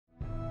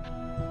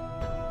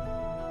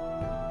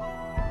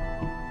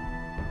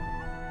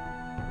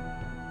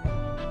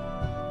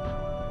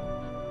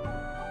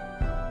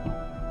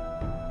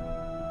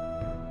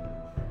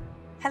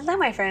Hello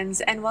my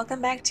friends, and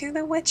welcome back to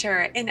The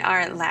Witcher. In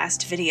our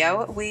last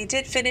video, we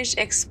did finish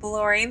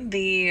exploring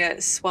the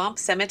swamp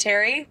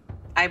cemetery,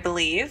 I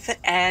believe,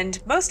 and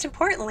most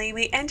importantly,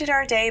 we ended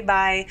our day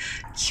by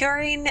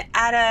curing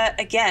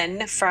Adda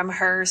again from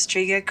her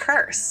Striga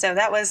curse. So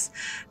that was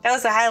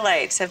the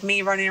highlight of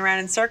me running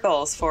around in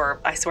circles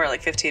for, I swear,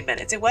 like 15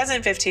 minutes. It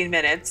wasn't 15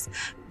 minutes,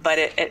 but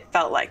it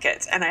felt like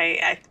it, and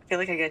I feel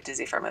like I get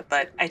dizzy from it,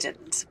 but I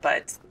didn't.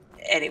 But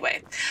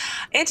anyway,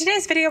 in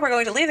today's video, we're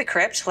going to leave the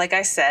crypt. Like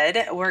I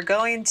said, we're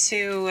going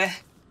to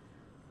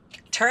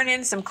turn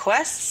in some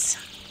quests.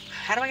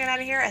 How do I get out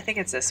of here? I think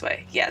it's this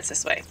way. Yeah, it's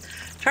this way.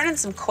 Turn in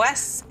some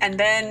quests, and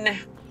then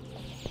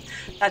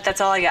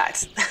that's all I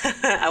got.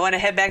 I want to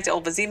head back to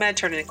Old Manor,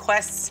 turn in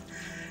quests,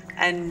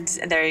 and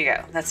there you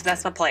go.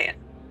 That's my plan.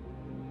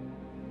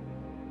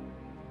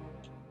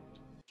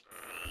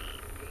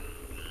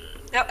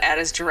 Oh,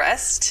 Adda's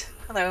dressed.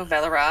 Hello,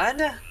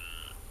 Velerad.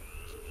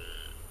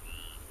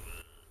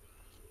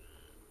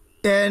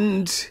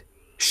 And...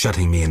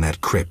 shutting me in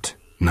that crypt.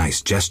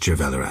 Nice gesture,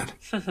 Velerad.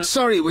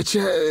 Sorry,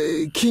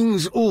 Witcher.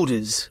 King's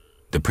orders.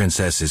 The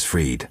princess is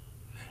freed.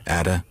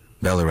 Adda,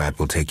 Velerad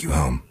will take you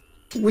home.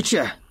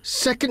 Witcher,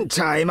 second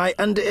time I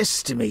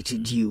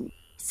underestimated you.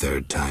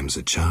 Third time's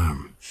a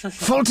charm.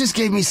 Foltest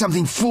gave me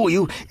something for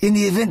you in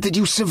the event that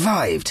you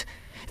survived.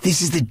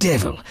 This is the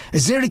devil, a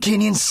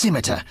Zerrikanian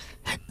scimitar.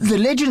 The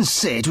legends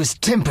say it was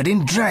tempered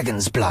in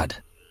dragon's blood.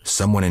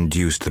 Someone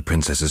induced the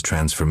princess's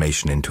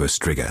transformation into a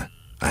Striga.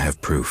 I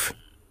have proof.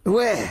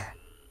 Where?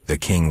 The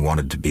king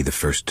wanted to be the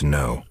first to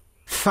know.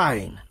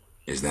 Fine.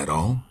 Is that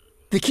all?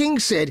 The king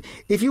said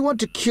if you want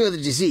to cure the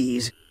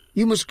disease,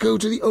 you must go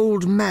to the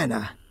Old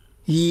Manor.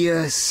 He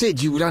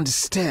said you would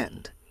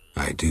understand.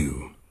 I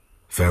do.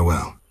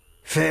 Farewell.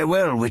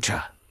 Farewell,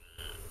 Witcher.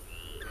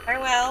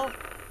 Farewell.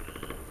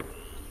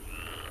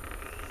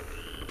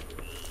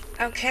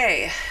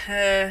 Okay.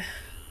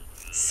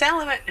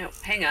 Salamandra. No,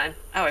 hang on.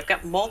 Oh, I've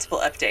got multiple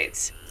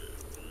updates.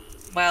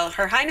 Well,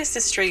 Her Highness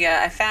is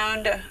Striga. I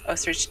found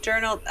Ostrit's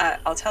journal.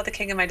 I'll tell the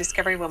king of my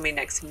discovery when we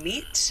next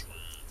meet.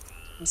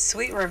 In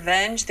sweet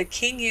revenge, the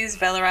king used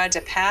Velerad to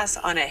pass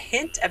on a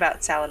hint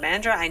about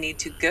Salamandra. I need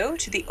to go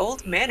to the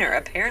Old Manor.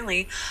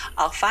 Apparently,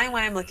 I'll find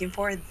what I'm looking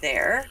for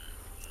there.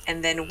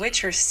 And then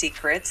Witcher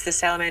secrets. The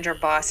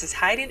Salamandra boss is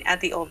hiding at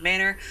the Old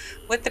Manor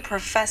with the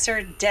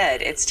professor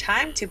dead. It's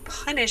time to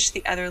punish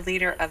the other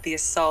leader of the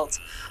assault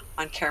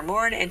on Kaer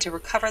Morhen and to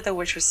recover the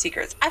Witcher's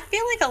secrets. I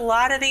feel like a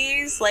lot of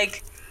these,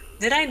 like...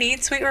 did I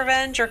need sweet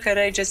revenge, or could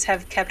I just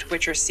have kept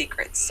Witcher's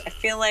secrets? I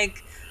feel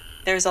like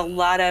there's a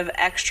lot of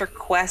extra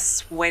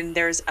quests when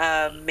there's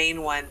a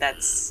main one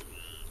that's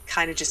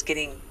kind of just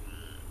getting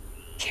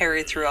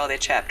carried through all the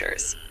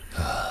chapters.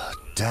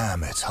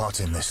 Damn, it's hot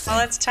in this thing. Well,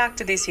 let's talk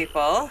to these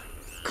people.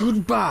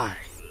 Goodbye.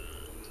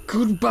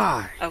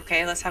 Goodbye.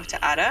 Okay, let's have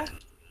to Adda.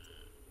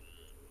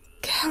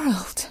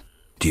 Geralt.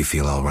 Do you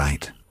feel all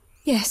right?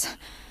 Yes,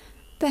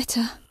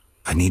 better.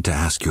 I need to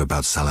ask you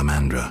about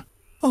Salamandra.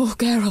 Oh,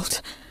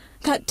 Geralt.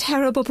 That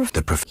terrible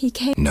he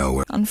came...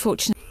 No,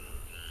 unfortunately.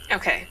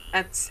 Okay,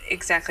 that's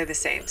exactly the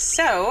same.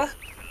 So,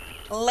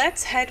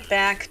 let's head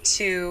back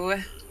to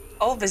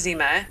Old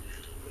Manor,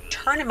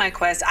 turn in my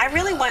quest. I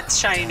really want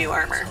shiny new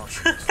armor.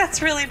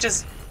 That's really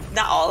just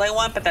not all I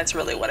want, but that's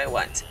really what I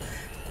want.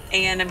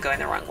 And I'm going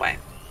the wrong way,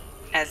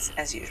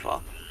 as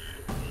usual.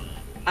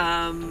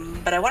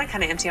 But I want to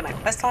kind of empty out my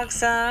quest log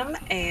some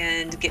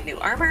and get new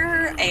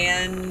armor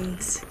and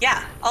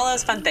yeah, all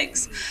those fun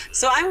things.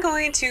 So I'm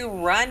going to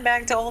run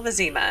back to Old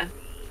Manor.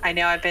 I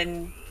know I've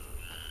been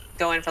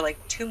going for like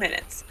 2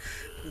 minutes,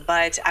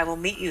 but I will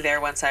meet you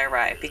there once I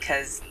arrive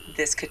because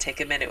this could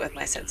take a minute with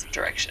my sense of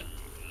direction.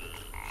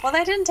 Well,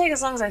 that didn't take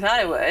as long as I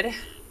thought it would,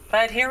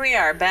 but here we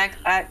are back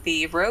at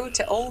the road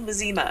to Old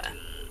Manor. I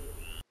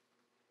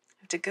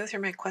have to go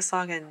through my quest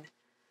log and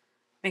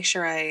make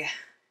sure I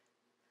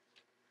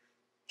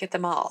get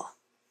them all.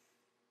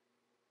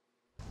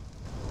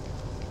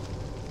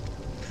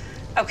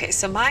 Okay,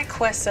 so my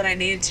quest that I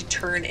needed to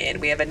turn in.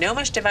 We have a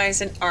Gnomish device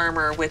and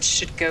armor, which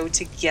should go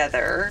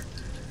together.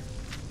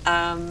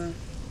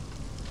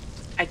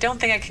 I don't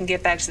think I can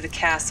get back to the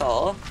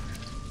castle.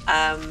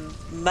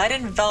 Mud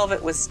and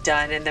Velvet was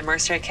done, and the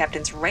mercenary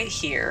captain's right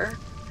here.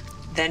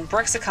 Then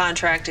Bruxa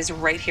contract is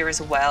right here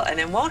as well. And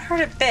it won't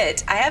hurt a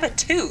bit. I have a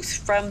tooth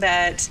from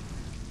that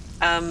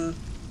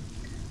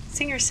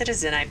senior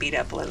citizen I beat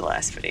up in the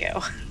last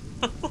video.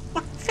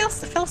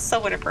 feels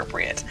so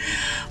inappropriate.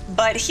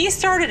 But he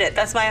started it.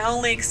 That's my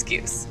only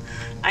excuse.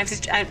 I'm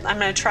going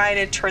to try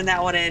to turn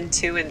that one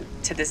into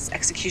this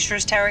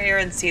executioner's tower here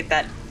and see if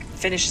that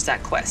finishes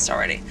that quest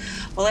already.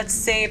 Well, let's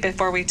save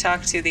before we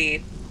talk to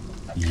the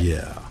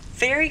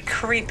very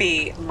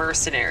creepy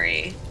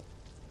mercenary.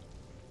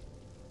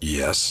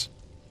 Yes?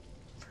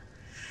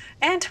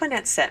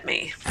 Antoinette sent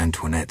me.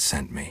 Antoinette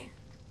sent me.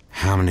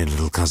 How many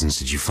little cousins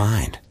did you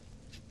find?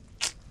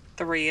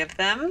 3 of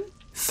them.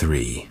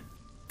 3.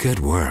 Good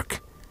work.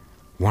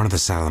 One of the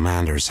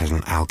salamanders had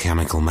an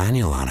alchemical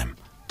manual on him.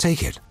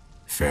 Take it.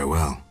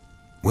 Farewell.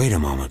 Wait a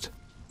moment.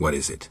 What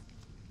is it?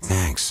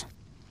 Thanks.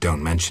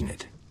 Don't mention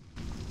it.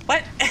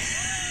 What?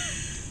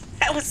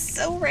 That was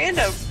so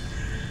random.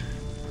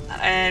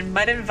 And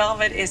Mud and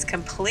Velvet is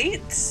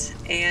complete.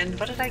 And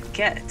what did I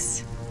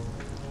get?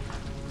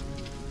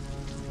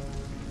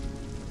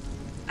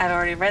 I've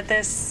already read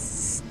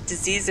this.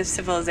 Disease of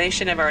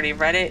Civilization, I've already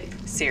read it.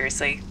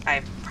 Seriously,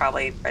 I've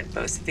probably read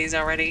most of these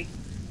already.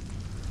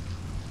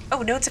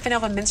 Oh, Notes of an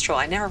Elven Minstrel.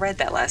 I never read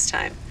that last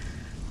time.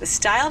 The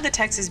style of the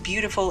text is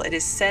beautiful. It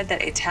is said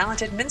that a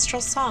talented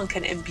minstrel song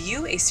can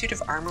imbue a suit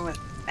of armor with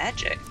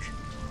magic.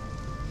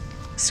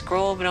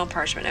 Scroll of an old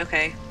parchment.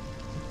 Okay.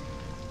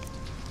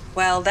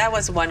 Well, that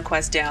was one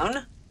quest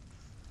down.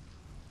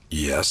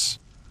 Yes.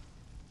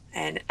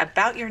 And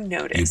about your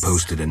notice. You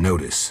posted a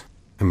notice.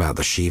 About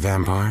the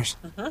she-vampires?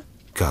 Mm-hmm.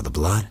 Got the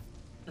blood?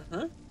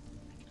 Mm-hmm.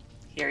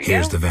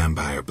 Here's the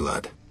vampire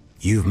blood.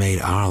 You've made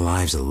our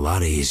lives a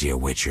lot easier,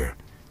 Witcher.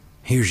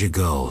 Here's your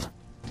gold.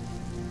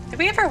 Did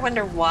we ever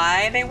wonder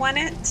why they want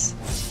it?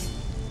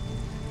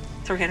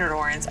 300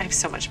 orens. I have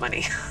so much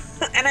money.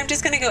 And I'm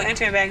just going to go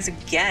empty my bags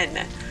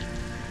again.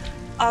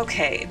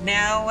 Okay,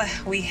 now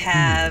we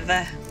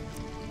have...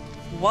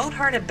 Won't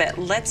hurt a bit.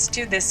 Let's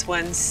do this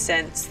one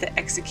since the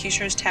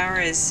Executioner's Tower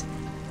is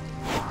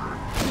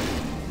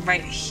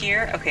right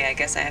here. Okay, I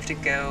guess I have to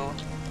go...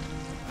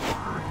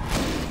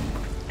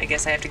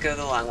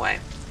 the long way.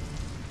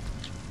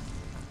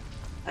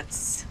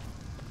 Let's...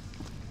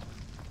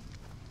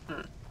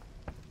 I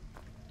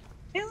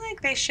feel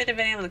like they should have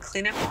been able to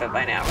clean up a bit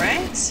by now,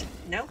 right?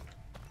 Nope.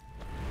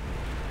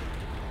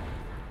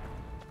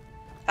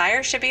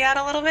 Fire should be out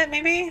a little bit,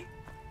 maybe?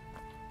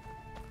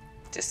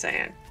 Just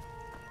saying.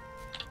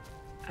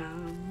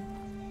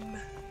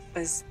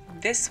 Was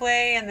this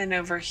way and then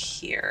over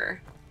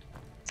here.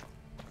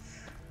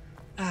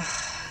 Ugh,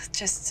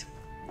 just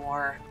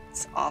more.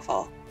 It's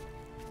awful.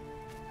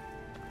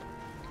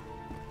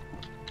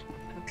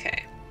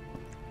 Okay.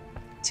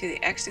 To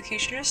the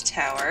Executioner's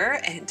Tower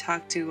and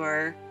talk to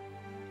our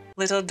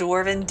little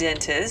dwarven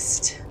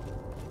dentist.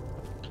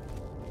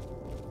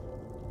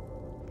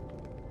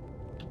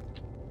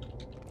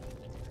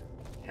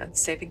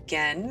 Let's save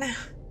again.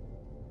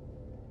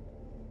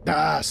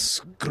 Ah,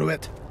 screw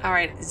it. All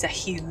right,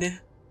 Zahin.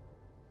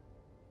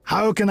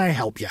 How can I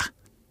help you?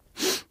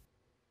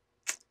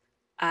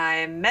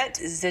 I met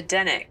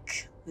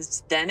Zdenek.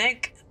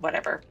 Zdenek?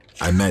 Whatever.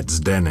 I met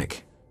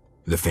Zdenek,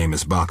 the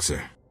famous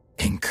boxer.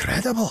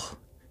 Incredible.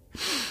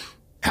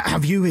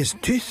 Have you his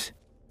tooth?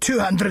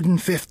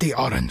 250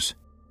 orens.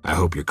 I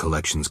hope your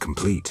collection's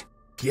complete.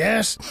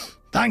 Yes,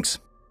 thanks.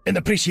 In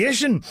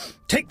appreciation,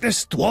 take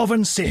this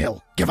dwarven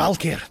sail,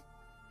 Givalkir.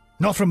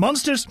 Not from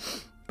monsters,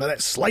 but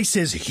it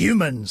slices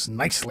humans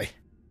nicely.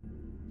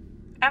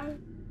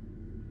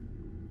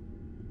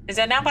 Is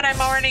that not what I'm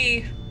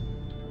already...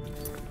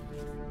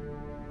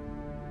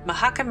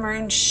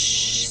 Mahakamarun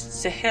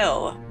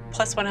Sahil,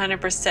 plus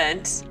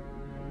 100%.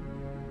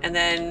 And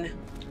then...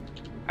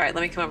 Alright,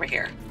 let me come over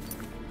here.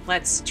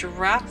 Let's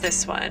drop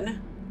this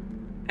one.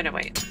 Oh, no,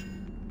 wait.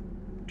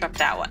 Drop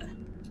that one.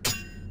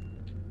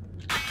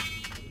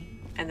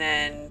 And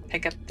then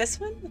pick up this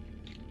one.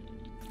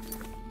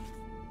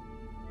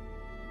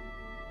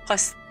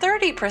 Plus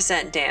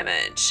 30%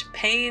 damage.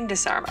 Pain,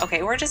 disarm.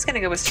 Okay, we're just gonna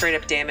go with straight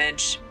up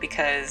damage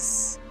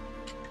because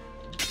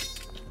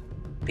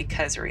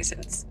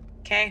reasons.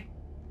 Okay.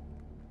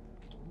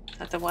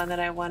 Not the one that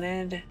I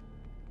wanted.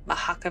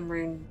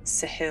 Mahakamarun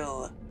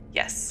Sahil.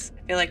 Yes,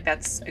 I feel like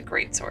that's a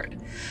great sword.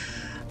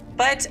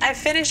 But I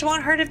finished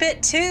Won't Hurt a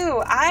Bit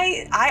too.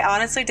 I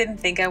honestly didn't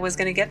think I was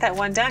gonna get that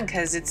one done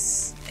because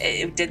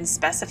it didn't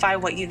specify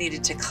what you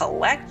needed to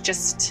collect,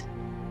 just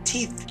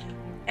teeth.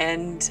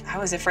 And I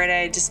was afraid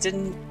I just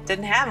didn't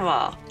have them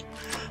all.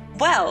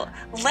 Well,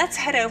 let's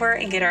head over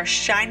and get our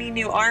shiny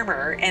new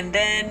armor, and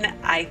then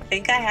I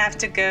think I have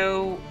to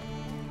go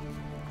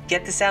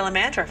get the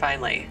Salamandra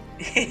finally.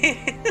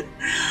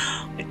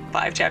 Like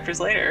 5 chapters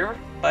later,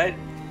 but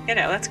you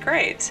know, that's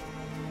great.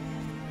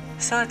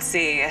 So let's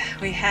see,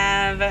 we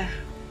have, I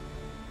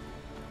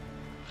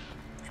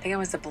think it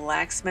was the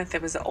blacksmith,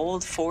 it was the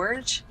old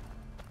forge.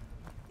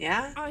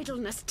 Yeah?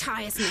 Idleness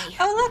tires me.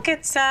 Oh look,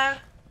 it's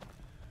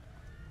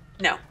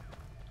no.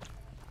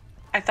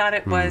 I thought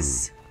it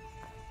was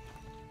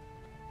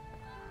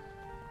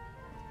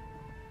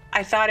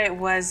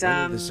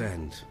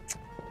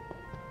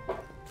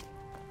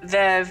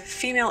the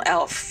female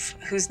elf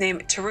whose name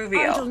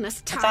Teruvio. I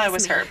thought it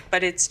was her,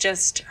 but it's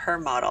just her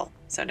model.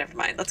 So never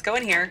mind. Let's go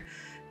in here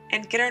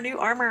and get our new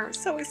armor.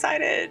 So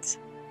excited.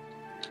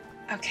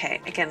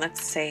 Okay, again,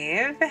 let's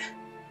save.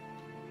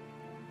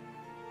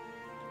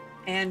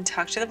 And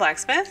talk to the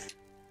blacksmith.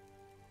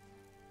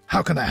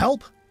 How can I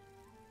help?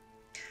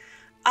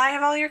 I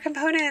have all your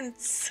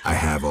components. I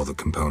have all the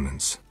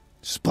components.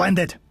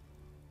 Splendid.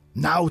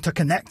 Now to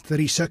connect the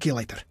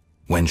recirculator.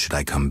 When should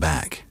I come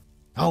back?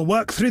 I'll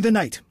work through the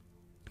night.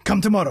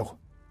 Come tomorrow.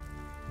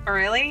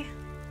 Really?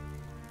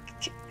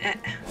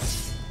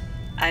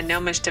 A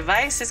Gnomish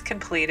device is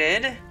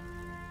completed.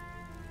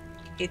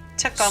 He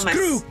took all my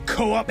Screw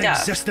co-op stuff.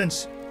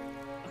 existence.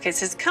 Okay, it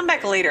says come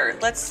back later.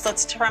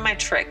 Let's try my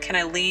trick. Can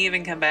I leave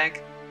and come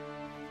back?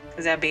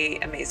 Because that'd be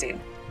amazing.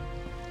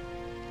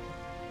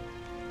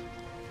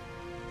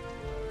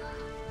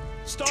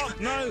 Stop!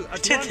 No!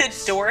 Did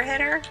the door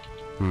hit her?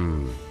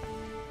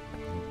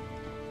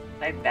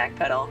 I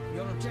backpedal.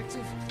 Your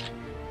objective?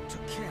 To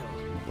kill.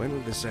 When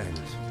will this end?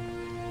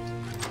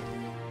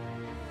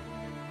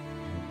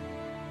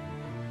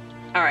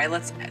 All right,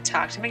 let's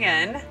talk to him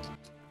again.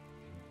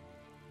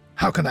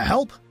 How can I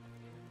help?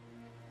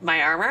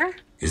 My armor?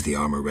 Is the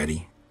armor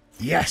ready?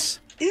 Yes.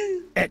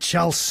 It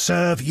shall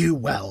serve you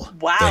well.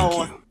 Wow.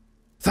 Thank you.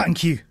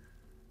 Thank you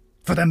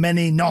for the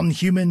many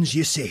non-humans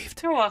you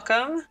saved. You're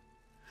welcome.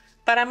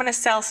 But I'm going to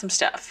sell some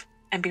stuff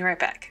and be right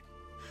back.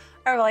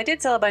 All right, well, I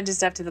did sell a bunch of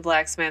stuff to the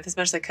blacksmith, as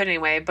much as I could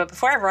anyway. But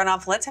before I run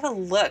off, let's have a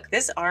look.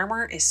 This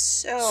armor is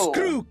so...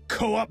 Screw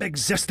co-op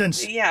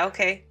existence. Yeah,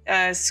 okay.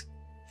 This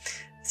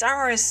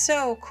armor is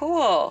so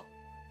cool.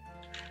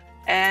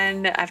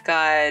 And I've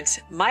got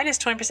minus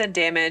 20%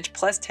 damage,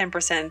 plus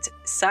 10%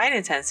 side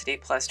intensity,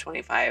 plus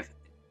 25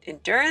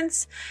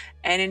 endurance,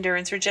 and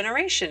endurance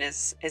regeneration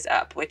is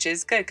up, which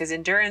is good because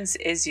endurance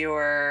is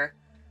your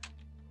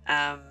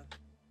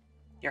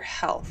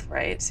health,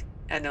 right?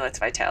 No, it's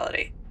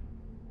vitality.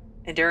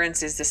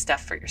 Endurance is the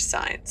stuff for your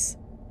signs.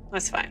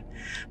 That's fine.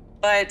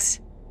 But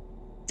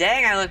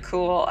dang, I look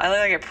cool. I look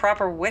like a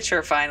proper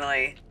witcher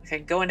finally. I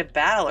could go into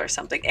battle or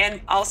something.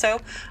 And also,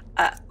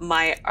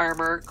 my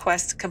armor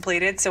quest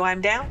completed, so I'm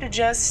down to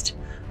just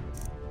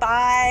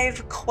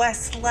 5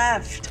 quests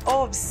left.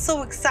 Oh, I'm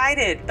so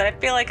excited. But I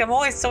feel like I'm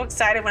always so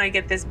excited when I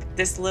get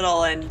this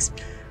little, and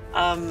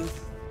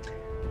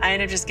I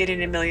end up just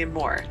getting a million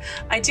more.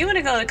 I do want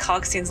to go to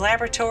Kalkstein's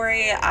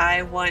laboratory.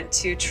 I want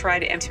to try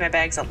to empty my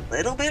bags a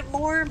little bit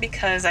more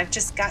because I've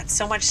just got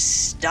so much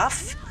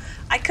stuff.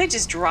 I could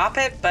just drop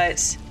it,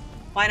 but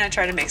why not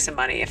try to make some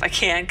money if I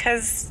can?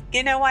 Because,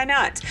 you know, why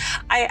not?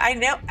 I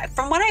know,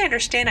 from what I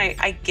understand,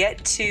 I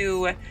get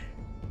to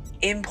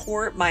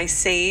import my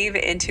save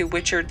into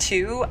Witcher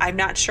 2. I'm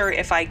not sure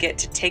if I get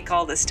to take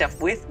all this stuff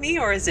with me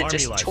or is it Army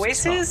just life's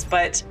choices, tough.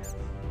 but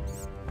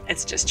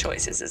it's just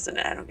choices, isn't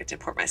it? I don't get to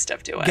import my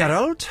stuff, do I?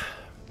 Geralt?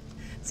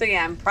 So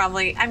yeah,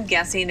 I'm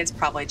guessing it's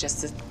probably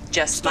just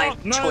Stop,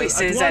 my no,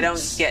 choices. at I don't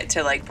once. get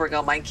to like bring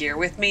all my gear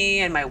with me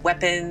and my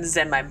weapons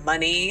and my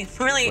money.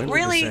 When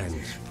will this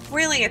end?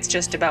 Really, it's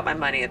just about my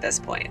money at this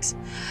point.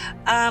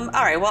 All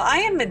right, well, I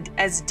am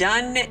as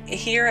done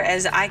here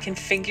as I can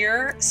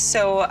figure.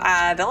 So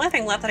the only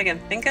thing left that I can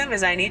think of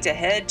is I need to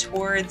head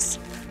towards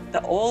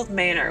the Old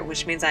Manor,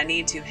 which means I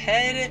need to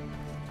head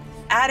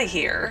out of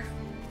here,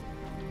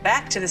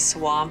 back to the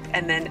swamp,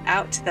 and then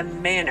out to the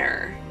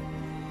manor.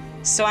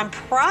 So I'm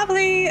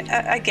probably,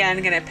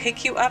 again, going to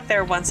pick you up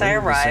there once I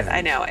When will this arrive. end?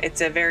 I know, it's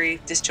a very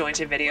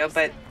disjointed video,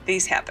 but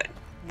these happen.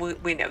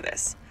 We know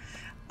this.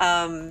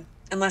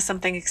 Unless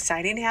something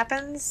exciting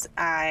happens,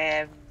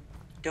 I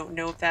don't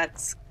know if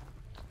that's...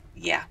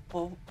 Yeah,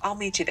 well, I'll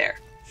meet you there.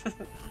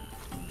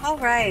 All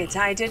right,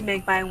 I did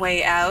make my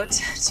way out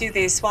to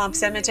the swamp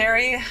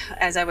cemetery,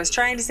 as I was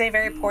trying to say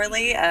very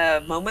poorly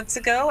moments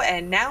ago,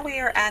 and now we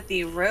are at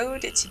the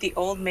road to the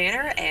Old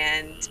Manor,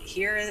 and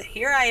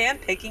here I am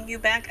picking you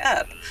back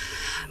up.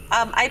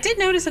 I did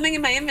notice something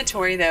in my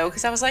inventory, though,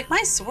 because I was like,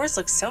 my swords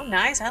look so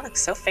nice, I look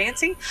so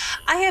fancy.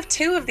 I have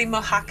 2 of the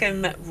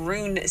Mohawken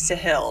Rune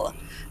Sahil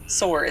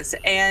swords,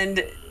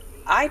 and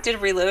I did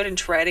reload and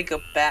try to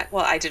go back.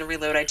 Well, I didn't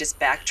reload, I just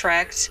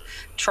backtracked,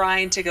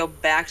 trying to go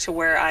back to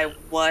where I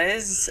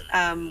was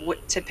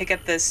to pick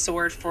up the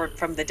sword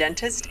from the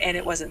dentist, and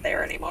it wasn't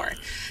there anymore.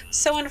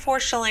 So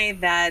unfortunately,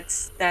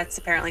 that's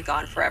apparently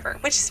gone forever,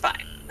 which is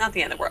fine, not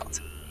the end of the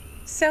world.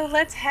 So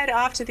let's head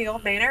off to the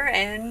Old Manor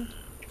and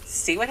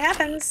see what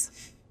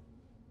happens.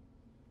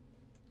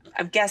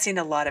 I'm guessing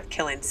a lot of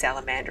killing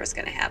Salamandra is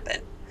going to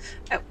happen.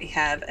 Oh, we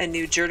have a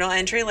new journal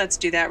entry. Let's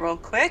do that real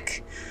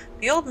quick.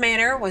 The Old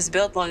Manor was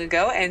built long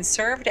ago and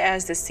served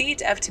as the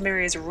seat of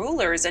Temeria's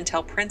rulers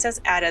until Princess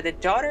Adda, the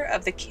daughter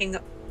of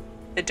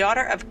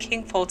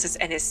King Foltest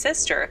and his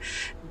sister,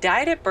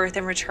 died at birth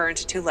and returned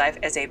to life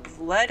as a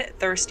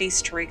bloodthirsty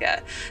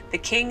Striga. The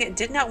king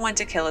did not want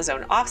to kill his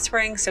own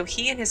offspring, so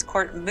he and his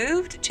court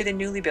moved to the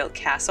newly built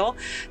castle.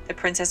 The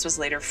princess was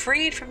later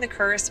freed from the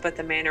curse, but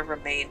the manor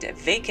remained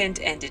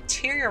vacant and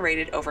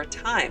deteriorated over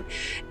time.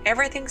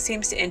 Everything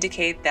seems to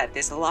indicate that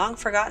this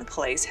long-forgotten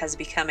place has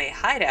become a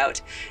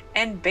hideout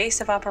and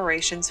base of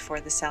operations for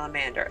the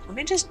Salamander. Let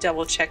me just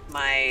double-check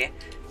my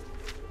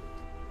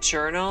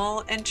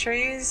journal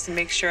entries to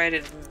make sure I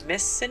didn't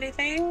miss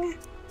anything.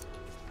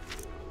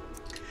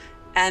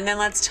 And then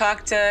let's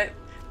talk to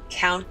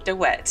Count de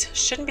Wett.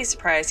 Shouldn't be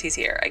surprised he's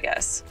here, I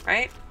guess,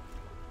 right?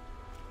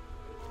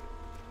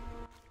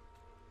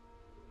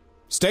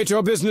 State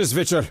your business,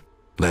 Witcher.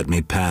 Let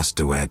me pass,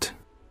 Duet.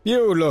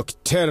 You look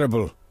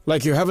terrible,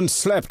 like you haven't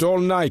slept all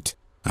night.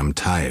 I'm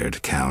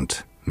tired,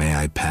 Count. May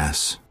I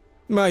pass?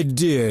 My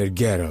dear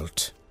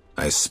Geralt.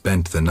 I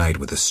spent the night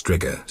with a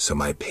Striga, so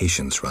my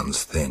patience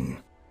runs thin.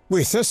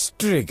 With a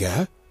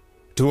Striga?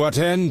 To what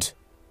end?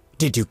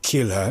 Did you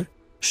kill her?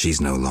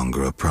 She's no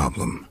longer a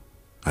problem.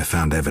 I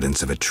found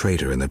evidence of a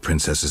traitor in the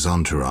princess's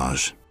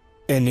entourage.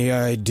 Any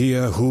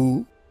idea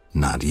who?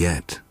 Not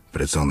yet,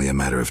 but it's only a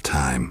matter of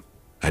time.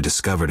 I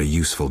discovered a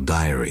useful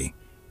diary.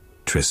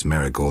 Triss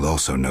Merigold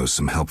also knows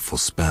some helpful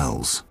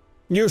spells.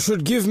 You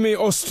should give me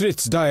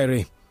Ostrit's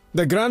diary.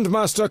 The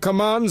Grandmaster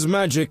commands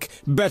magic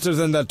better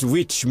than that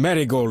witch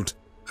Merigold.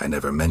 I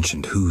never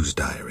mentioned whose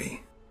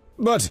diary.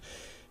 But,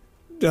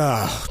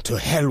 to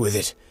hell with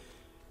it.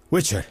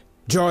 Witcher,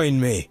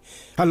 join me.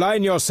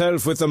 Align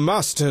yourself with the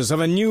masters of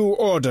a new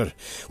order.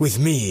 With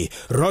me,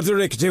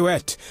 Roderick de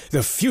Wett,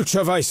 the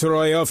future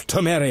Viceroy of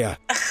Temeria.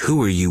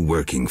 Who are you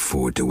working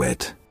for, de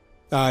Wett?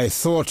 I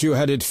thought you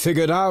had it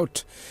figured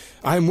out.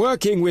 I'm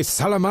working with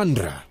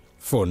Salamandra,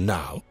 for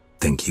now.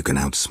 Think you can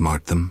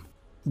outsmart them?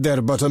 They're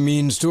but a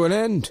means to an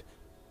end.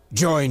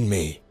 Join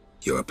me.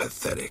 You're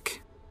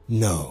pathetic.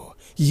 No,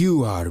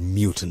 you are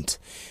mutant.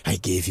 I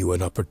gave you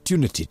an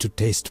opportunity to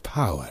taste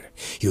power.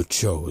 You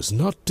chose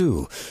not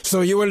to, so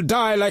you will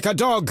die like a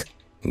dog.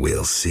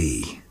 We'll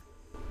see.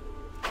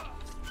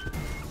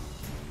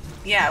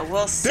 Yeah,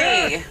 we'll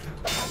see.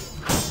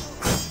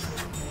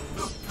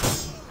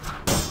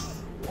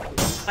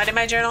 What did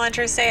my journal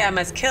entry say? I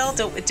must kill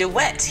de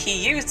Wett.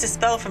 He used a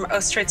spell from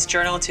Ostrit's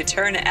journal to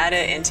turn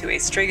Adda into a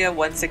Striga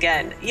once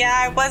again. Yeah,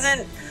 I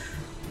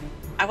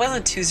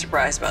wasn't too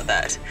surprised about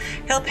that.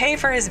 He'll pay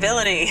for his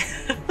villainy.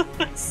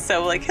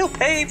 So, he'll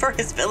pay for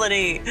his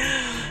villainy.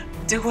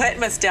 De Wett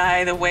must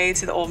die. The way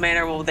to the Old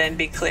Manor will then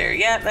be clear.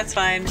 Yeah, that's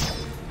fine.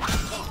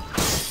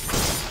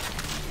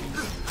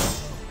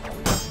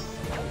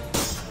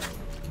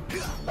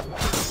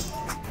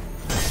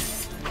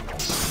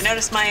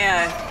 Notice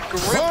my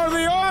group. For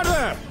the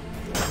order!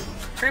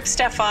 Group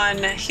stuff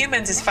on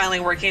humans is finally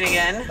working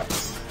again.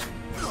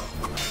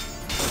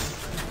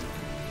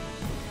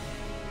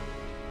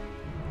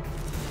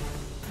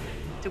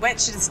 De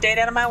Wett should have stayed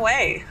out of my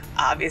way,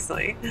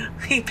 obviously.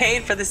 He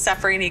paid for the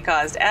suffering he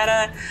caused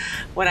Adda.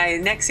 When I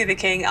next see the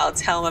king, I'll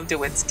tell him of De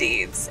Wett's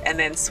deeds. And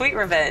then sweet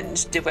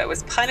revenge. De Wett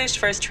was punished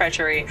for his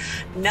treachery.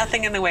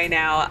 Nothing in the way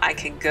now. I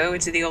can go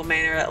to the Old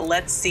Manor.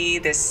 Let's see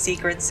this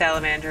secret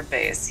Salamandra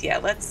base. Yeah,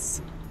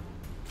 let's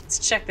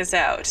check this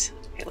out.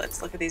 Okay,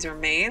 let's look at these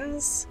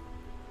remains.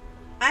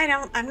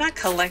 I'm not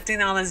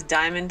collecting all this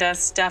diamond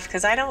dust stuff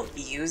because I don't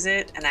use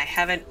it and I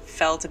haven't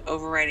felt an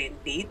overriding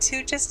need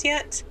to just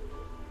yet.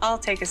 I'll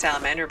take a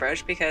salamander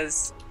brooch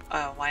because,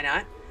 why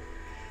not?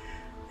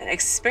 An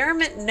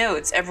experiment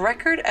notes, a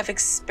record of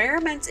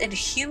experiments in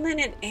human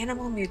and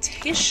animal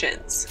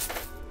mutations.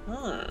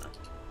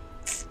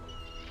 Let's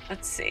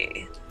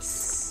see.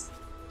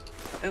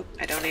 Oh,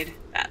 I don't need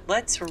that.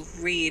 Let's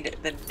read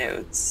the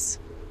notes.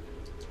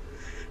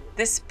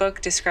 This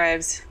book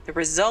describes the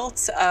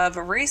results of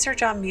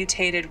research on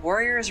mutated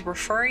warriors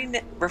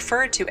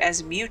referred to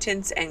as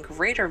mutants and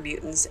greater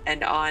mutants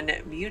and on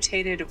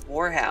mutated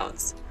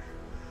warhounds.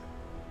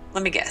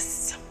 Let me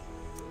guess.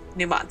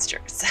 New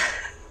monsters.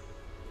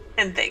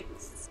 And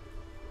things.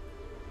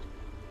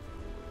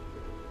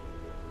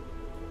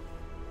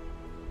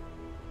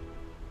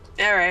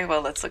 Alright,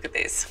 well, let's look at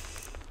these.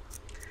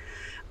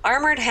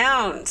 Armored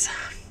hounds.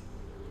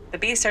 The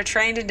beasts are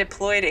trained and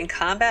deployed in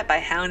combat by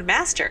hound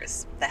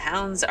masters. The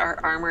hounds are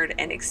armored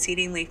and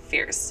exceedingly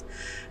fierce.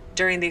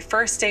 During the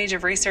first stage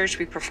of research,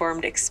 we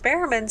performed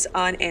experiments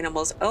on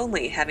animals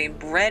only. Having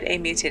bred a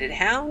mutated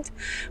hound,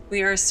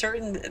 we are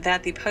certain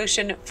that the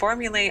potion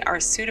formulae are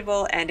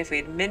suitable, and if we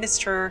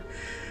administer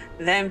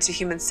them to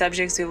human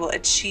subjects, we will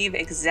achieve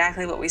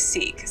exactly what we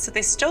seek. So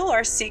they stole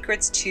our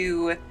secrets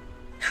to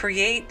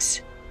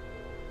create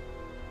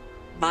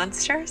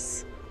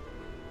monsters?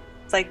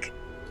 Like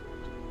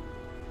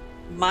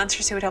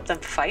monsters who would help them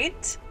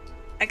fight,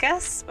 I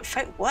guess? But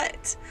fight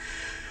what?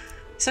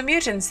 So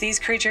mutants, these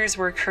creatures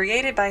were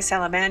created by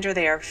Salamandra.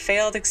 They are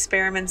failed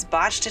experiments,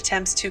 botched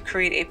attempts to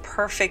create a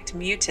perfect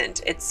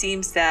mutant. It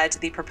seems that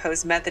the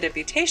proposed method of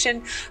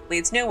mutation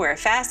leads nowhere.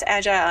 Fast,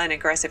 agile, and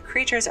aggressive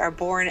creatures are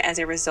born as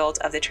a result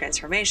of the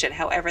transformation.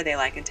 However, they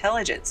lack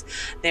intelligence.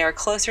 They are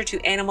closer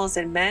to animals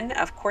than men.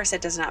 Of course,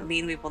 that does not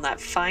mean we will not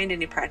find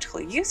any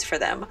practical use for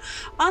them.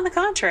 On the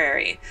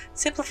contrary,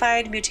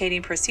 simplified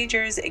mutating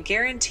procedures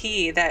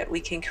guarantee that we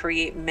can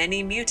create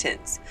many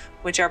mutants,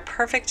 which are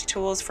perfect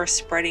tools for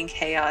spreading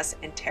chaos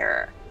and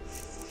terror.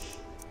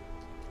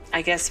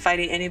 I guess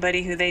fighting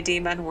anybody who they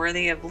deem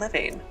unworthy of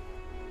living.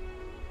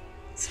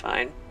 It's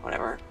fine,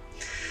 whatever.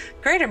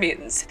 Greater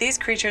mutants. These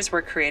creatures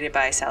were created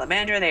by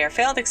Salamandra. They are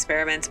failed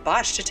experiments,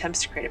 botched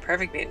attempts to create a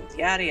perfect mutant,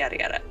 yada, yada,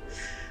 yada.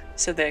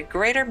 So the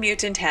greater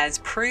mutant has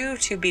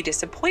proved to be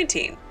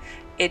disappointing.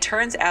 It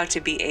turns out to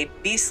be a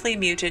beastly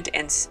mutant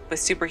and with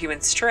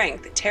superhuman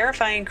strength,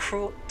 terrifying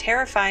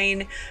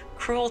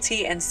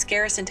cruelty, and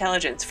scarce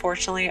intelligence.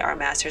 Fortunately, our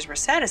masters were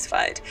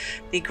satisfied.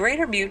 The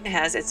greater mutant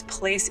has its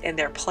place in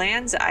their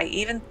plans. I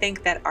even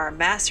think that our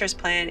master's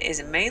plan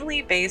is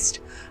mainly based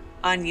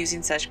on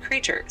using such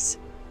creatures.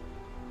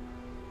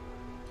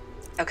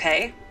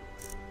 Okay.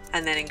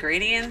 And then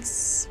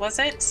ingredients, was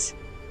it?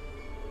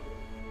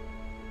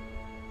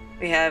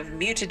 We have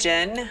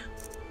mutagen,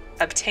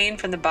 obtained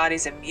from the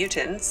bodies of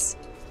mutants,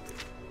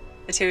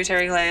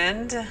 pituitary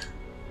gland,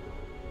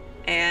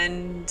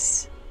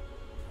 and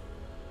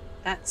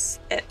that's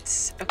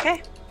it.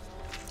 Okay.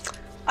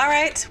 All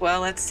right.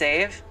 Well, let's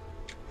save.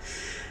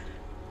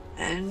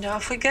 And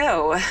off we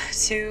go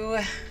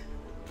to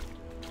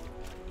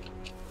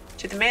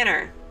the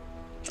manor.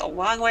 It's a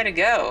long way to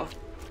go.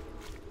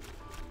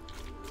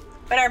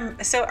 But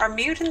are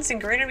mutants and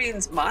greater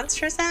mutants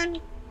monsters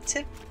then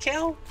to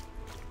kill?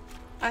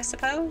 I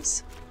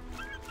suppose.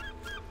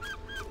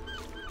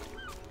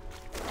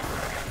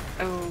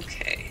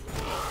 Okay.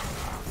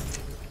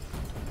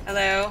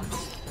 Hello.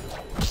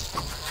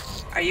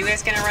 Are you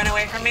guys gonna run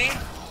away from me?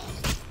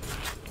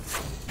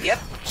 Yep.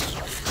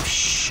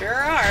 Sure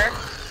are.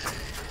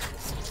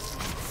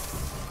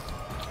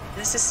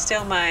 This is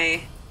still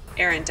my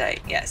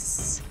erudite,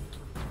 yes.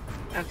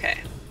 Okay.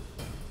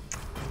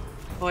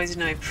 Boys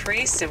and I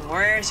priests and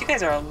warriors. You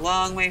guys are a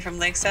long way from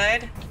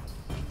Lakeside.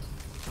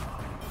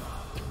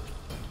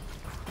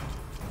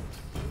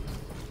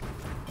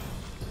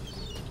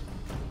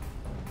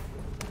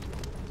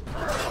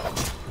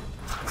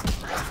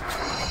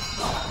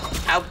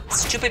 Ow,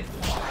 stupid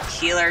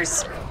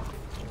healers.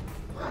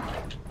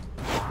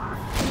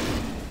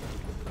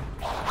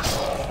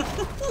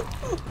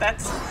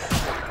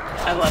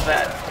 I love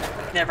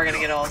that. Never gonna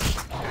get old.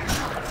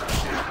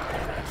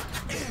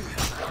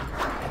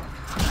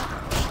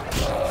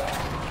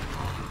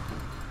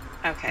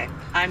 Okay,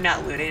 I'm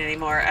not looting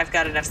anymore. I've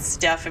got enough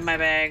stuff in my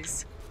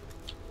bags.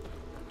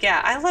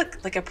 Yeah, I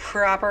look like a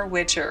proper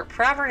witcher.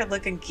 Proper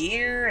looking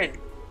gear and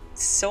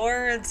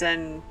swords,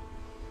 and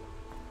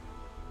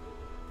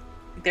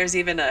there's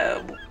even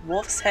a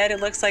wolf's head, it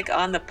looks like,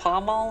 on the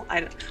pommel.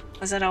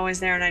 Was it always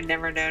there and I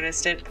never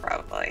noticed it?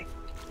 Probably.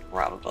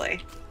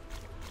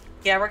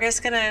 Yeah, we're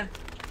just gonna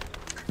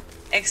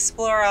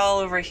explore all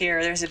over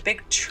here. There's a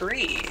big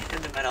tree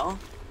in the middle,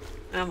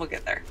 and we'll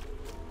get there.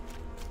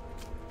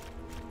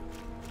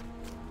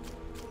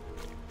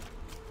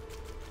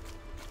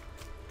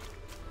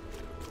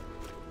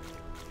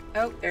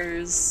 Oh,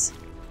 there's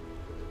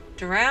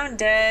Drowned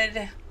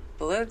Dead,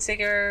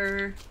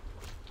 Bloodseeker.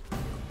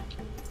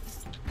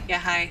 Yeah,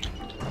 hi.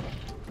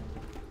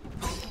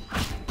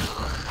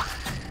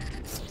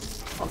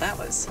 Well, that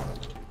was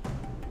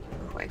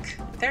quick.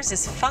 There's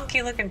this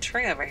funky looking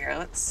tree over here.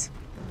 Let's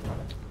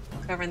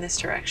go over in this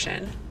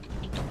direction.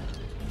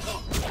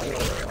 Oh,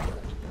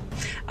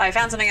 I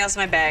found something else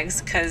in my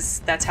bags, because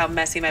that's how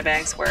messy my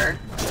bags were.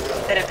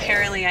 That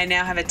apparently I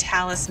now have a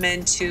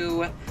talisman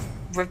to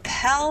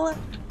repel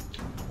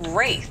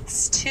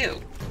wraiths, too.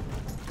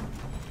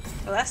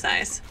 Well, that's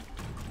nice.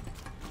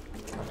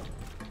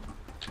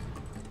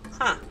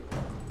 Huh.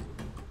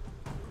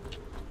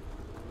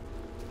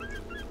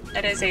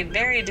 That is a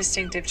very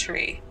distinctive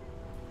tree.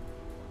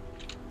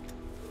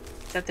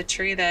 Is that the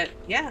tree that...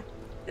 Yeah,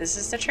 this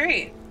is the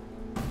tree.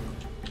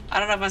 I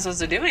don't know if I'm supposed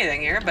to do anything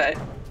here, but...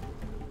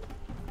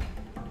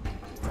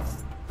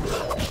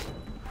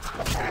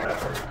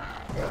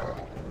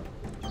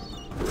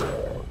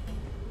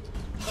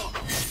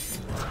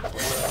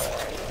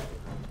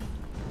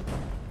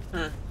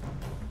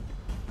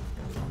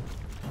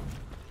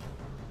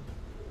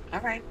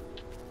 Alright.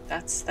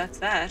 That's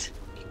that.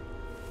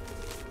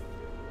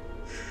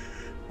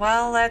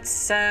 Well,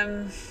 let's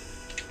go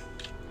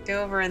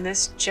over in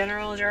this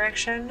general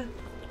direction.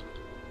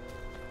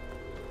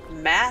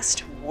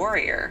 Masked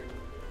warrior.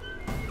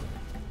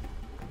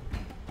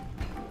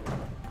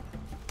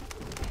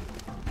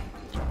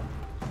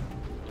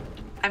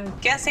 I'm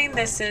guessing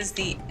this is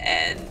the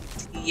end.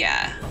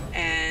 Yeah,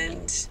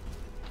 and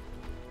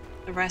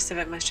the rest of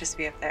it must just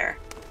be up there.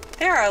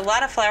 There are a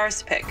lot of flowers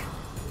to pick.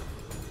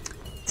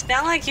 It's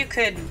not like you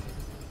could,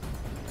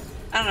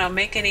 I don't know,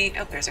 make any...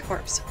 Oh, there's a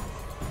corpse.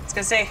 I was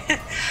gonna say,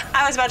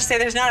 I was about to say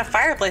there's not a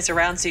fireplace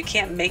around, so you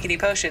can't make any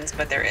potions,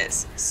 but there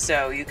is.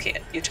 So you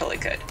can't. You totally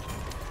could.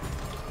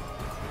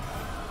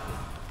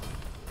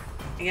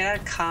 You get out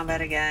of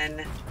combat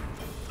again,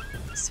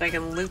 so I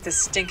can loot the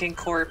stinking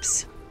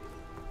corpse.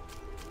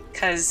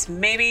 Because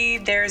maybe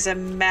there's a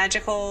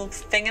magical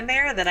thing in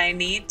there that I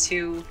need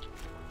to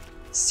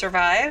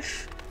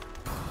survive.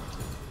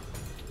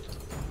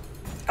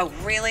 Oh,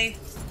 really?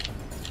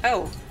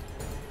 Oh.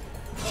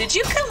 Did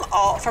you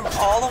come from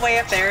all the way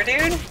up there,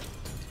 dude?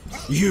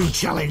 You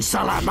challenge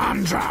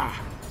Salamandra!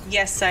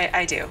 Yes,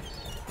 I do.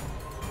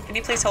 Can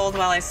you please hold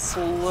while I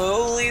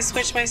slowly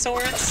switch my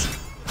swords?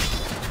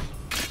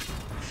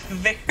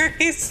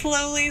 Very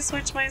slowly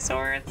switch my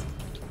swords.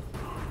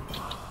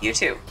 You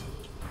too.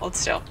 Hold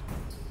still.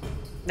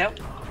 Nope.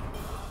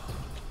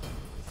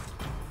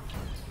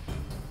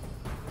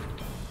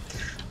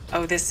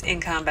 Oh, this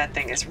in-combat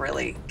thing is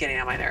really getting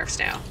on my nerves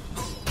now.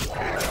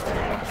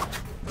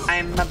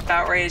 I'm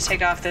about ready to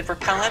take off the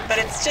repellent, but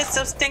it's just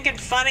so stinking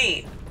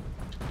funny.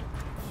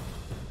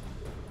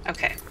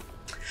 Okay.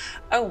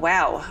 Oh,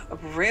 wow. A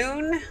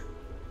rune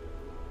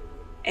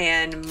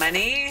and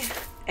money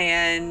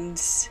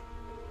and...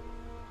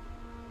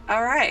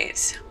 All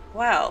right.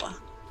 Well,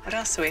 what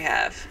else do we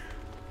have?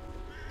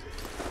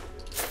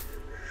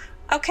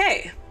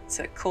 Okay. It's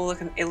a cool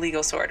looking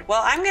illegal sword.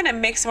 Well, I'm going to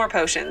make some more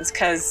potions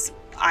because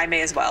I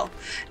may as well.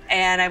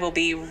 And I will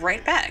be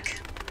right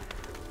back.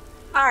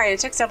 All right, it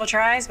took several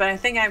tries, but I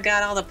think I've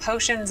got all the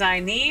potions I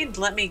need.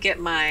 Let me get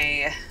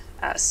my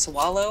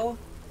swallow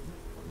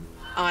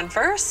on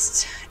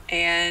first,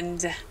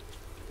 and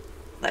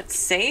let's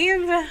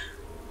save,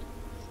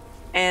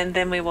 and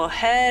then we will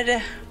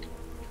head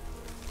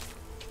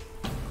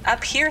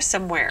up here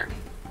somewhere.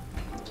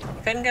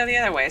 Couldn't go the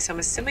other way, so I'm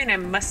assuming I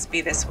must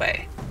be this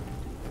way.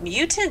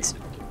 Mutant?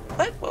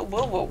 What? Whoa,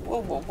 whoa, whoa,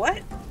 whoa, whoa,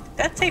 what?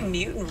 That's a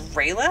mutant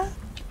Rayla?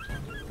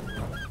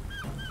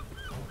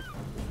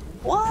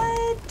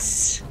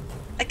 What?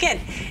 Again,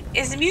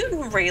 is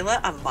mutant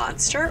Rayla a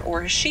monster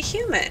or is she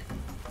human?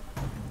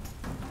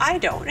 I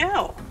don't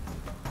know.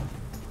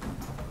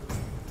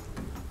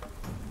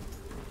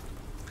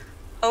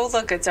 Oh,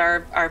 look, it's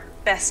our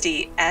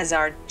bestie,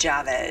 Azar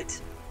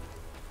Javed.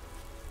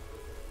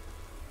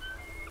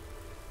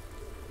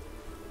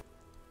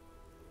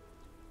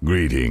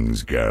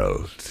 Greetings,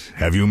 Geralt.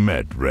 Have you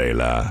met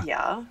Rayla?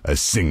 Yeah. A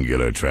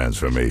singular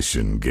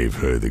transformation gave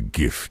her the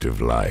gift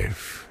of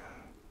life.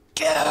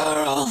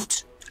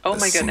 Geralt! Oh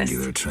my goodness. A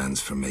singular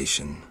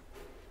transformation.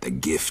 The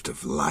gift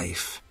of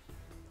life.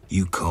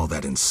 You call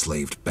that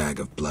enslaved bag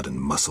of blood and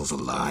muscles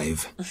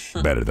alive?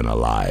 Better than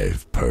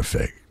alive,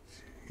 perfect.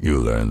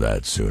 You'll learn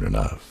that soon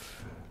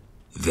enough.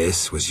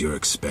 This was your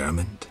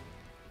experiment?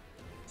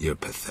 You're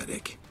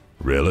pathetic.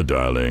 Rayla,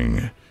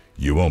 darling,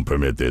 you won't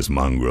permit this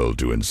mongrel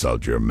to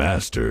insult your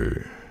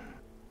master.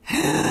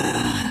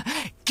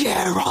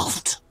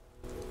 Geralt!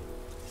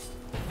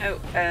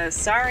 Oh,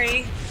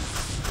 sorry.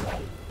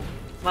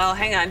 Well,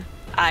 hang on.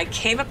 I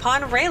came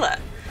upon Rayla.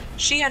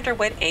 She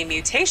underwent a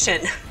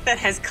mutation that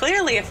has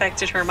clearly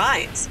affected her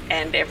mind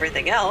and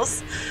everything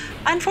else.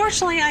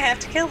 Unfortunately, I have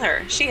to kill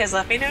her. She has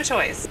left me no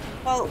choice.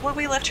 Well, would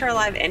we lift her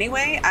alive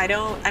anyway? I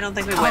don't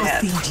think we would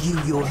have. I'll feed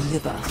you your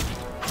liver.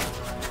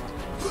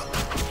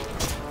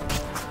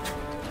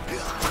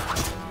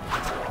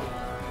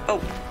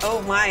 Oh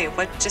my,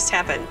 what just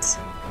happened?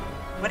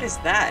 What is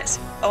that?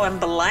 Oh, I'm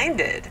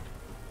blinded.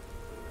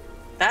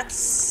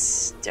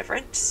 That's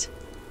different.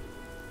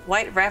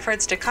 White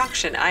Rafford's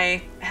decoction.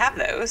 I have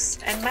those,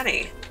 and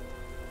money.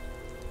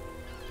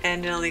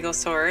 And an illegal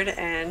sword,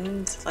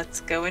 and let's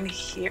go in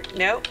here.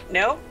 Nope,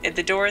 nope.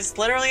 The door is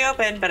literally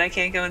open, but I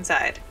can't go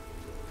inside.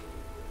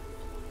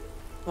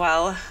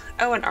 Well,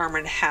 oh, an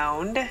armored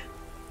hound.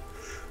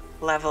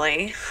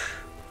 Lovely.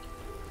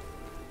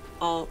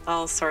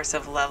 All sorts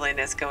of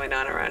loveliness going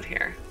on around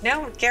here.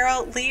 No,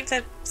 Geralt, leave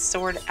the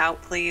sword out,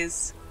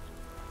 please.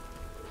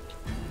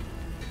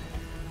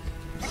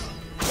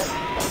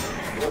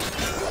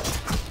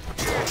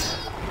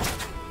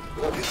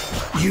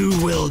 You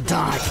will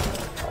die.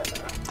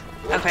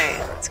 Okay,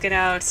 let's get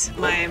out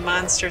my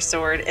monster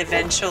sword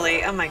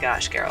eventually. Oh my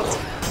gosh, Geralt.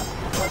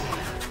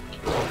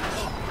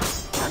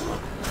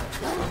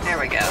 There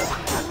we go.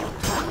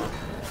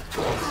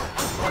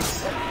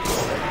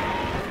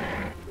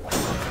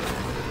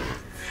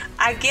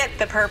 I get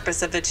the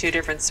purpose of the two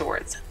different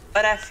swords,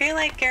 but I feel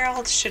like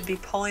Geralt should be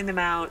pulling them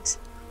out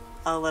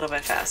a little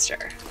bit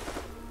faster.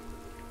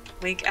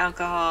 Weak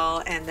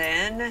alcohol, and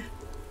then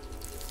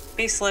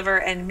beast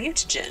liver and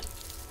mutagen.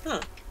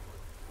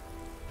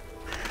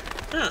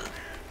 Oh,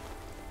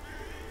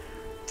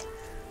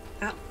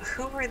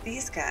 who are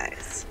these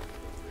guys?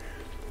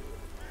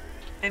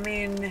 I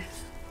mean,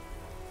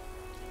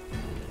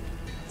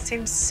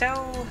 seems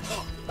so...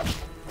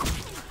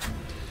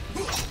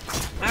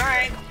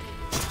 Alright.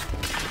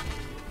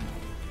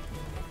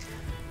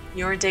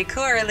 Your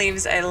decor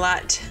leaves a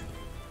lot.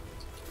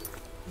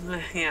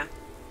 Yeah.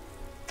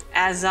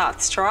 Azar,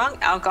 strong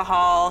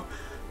alcohol,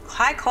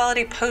 high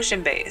quality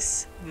potion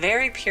base,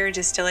 very pure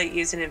distillate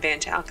used in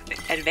advanced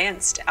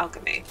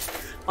alchemy.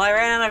 Well, I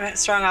ran out of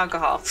strong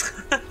alcohol.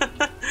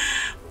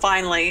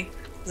 Finally.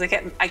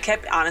 I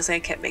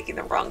kept making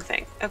the wrong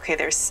thing. Okay,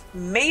 there's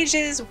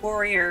mages,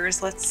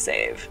 warriors. Let's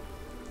save.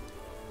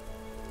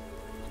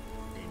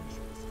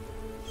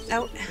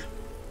 Oh.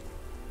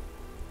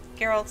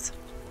 Geralt,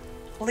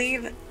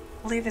 leave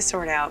the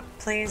sword out,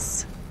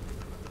 please.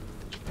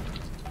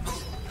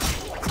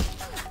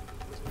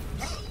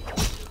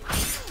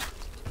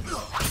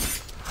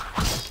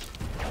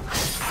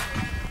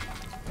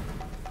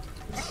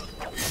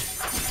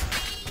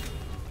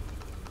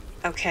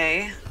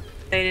 Okay,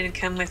 they didn't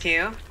come with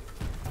you.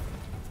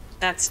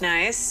 That's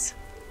nice.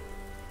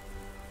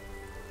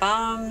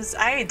 Bombs.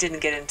 I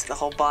didn't get into the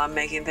whole bomb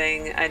making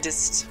thing. I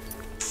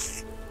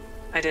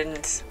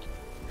didn't.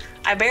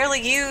 I barely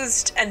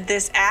used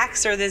this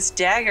axe or this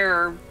dagger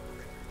or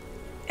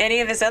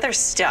any of this other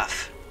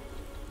stuff.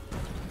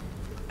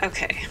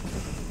 Okay.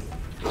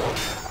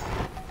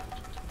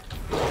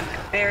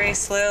 Very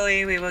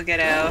slowly we will get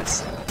out.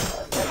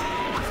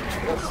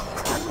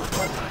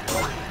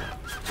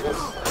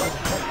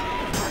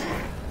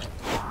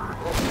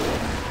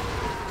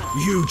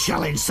 You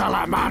challenge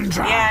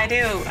Salamandra! Yeah, I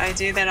do. I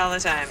do that all the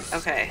time.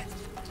 Okay.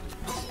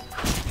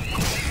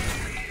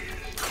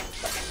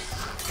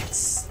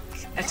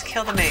 Let's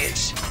kill the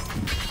mage.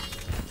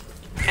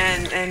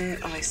 And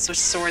oh, I switch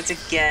swords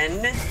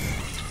again.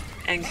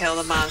 And kill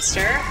the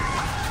monster.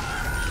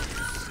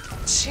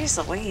 Jeez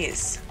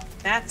Louise.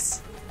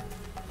 That's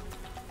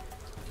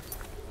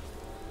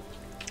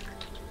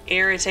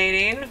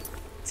irritating.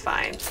 It's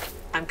fine.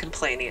 I'm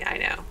complaining, I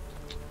know.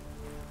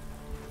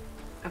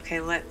 Okay,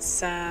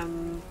 let's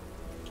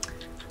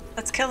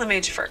kill the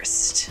mage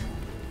first.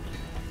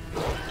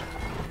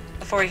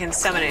 Before we can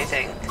summon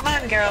anything. Come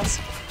on, girls.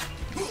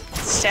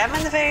 Stab him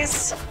in the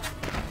face.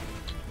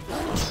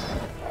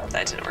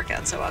 That didn't work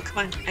out so well. Come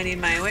on, I need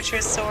my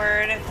Witcher's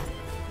sword.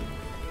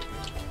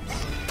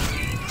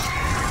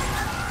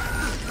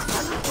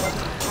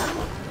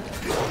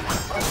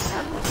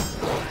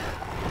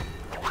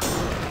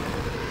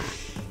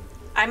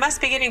 I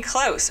must be getting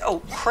close.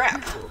 Oh,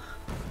 crap.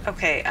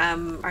 Okay,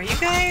 are you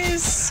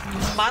guys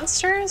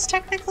monsters,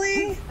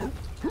 technically?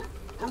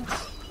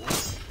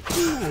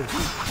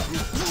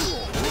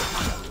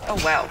 Oh,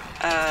 wow.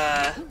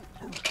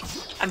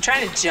 I'm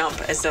trying to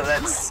jump as though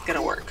that's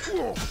gonna work.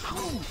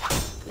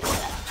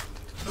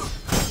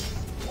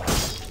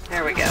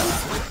 There we go.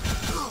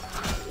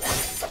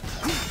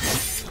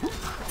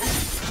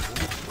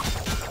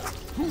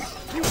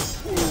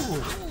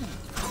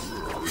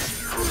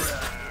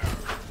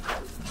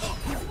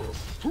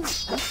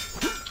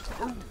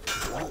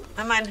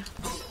 Come on.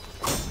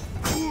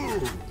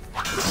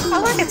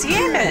 Oh, look, it's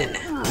Yaevinn.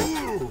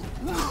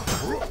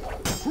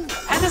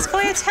 And the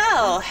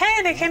scoia'tael.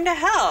 Hey, they came to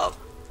help.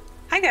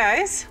 Hi,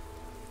 guys.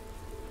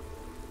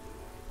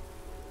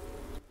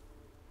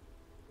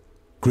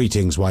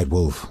 Greetings, White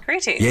Wolf.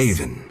 Greetings.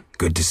 Yaevinn,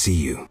 good to see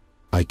you.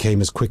 I came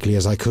as quickly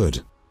as I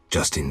could.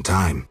 Just in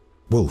time.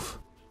 Wolf.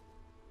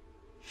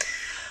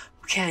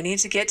 Okay, I need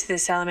to get to the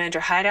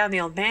Salamandra hideout in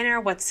the Old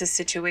Manor. What's the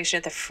situation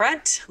at the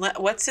front?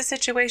 What's the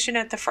situation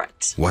at the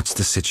front? What's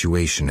the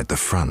situation at the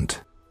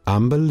front?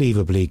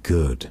 Unbelievably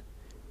good.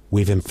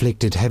 We've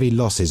inflicted heavy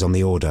losses on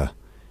the Order.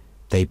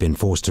 They've been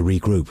forced to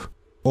regroup.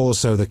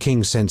 Also, the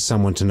King sent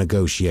someone to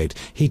negotiate.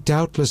 He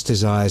doubtless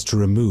desires to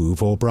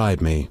remove or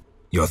bribe me.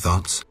 Your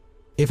thoughts?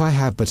 If I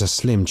have but a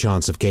slim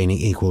chance of gaining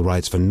equal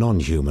rights for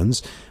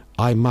non-humans,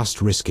 I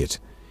must risk it.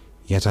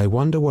 Yet I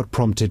wonder what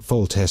prompted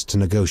Foltest to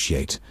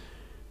negotiate.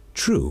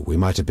 True, we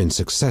might have been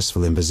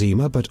successful in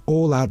Vizima, but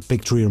all-out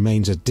victory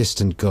remains a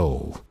distant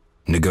goal.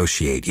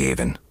 Negotiate,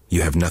 Yaevinn.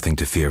 You have nothing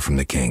to fear from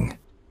the King.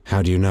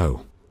 How do you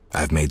know?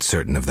 I've made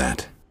certain of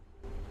that.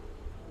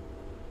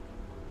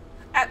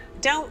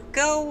 Don't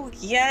go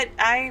yet.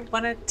 I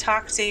want to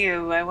talk to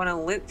you. I want to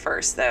loot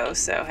first, though,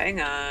 so hang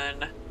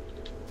on.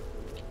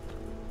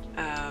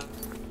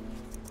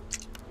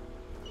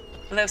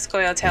 Hello,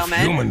 scoia'tael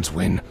men. If humans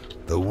win,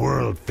 the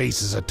world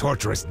faces a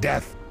torturous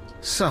death.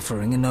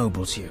 Suffering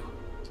ennobles you.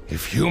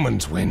 If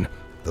humans win,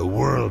 the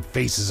world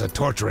faces a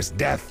torturous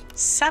death.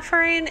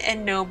 Suffering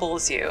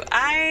ennobles you.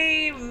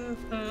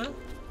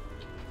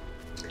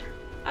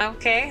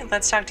 Okay,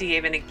 let's talk to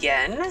Yaevinn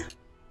again.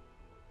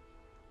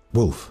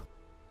 Wolf.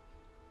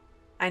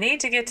 I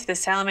need to get to the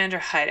Salamandra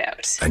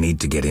hideout. I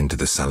need to get into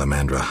the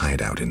Salamandra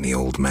hideout in the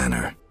Old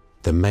Manor.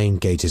 The main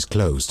gate is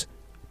closed,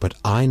 but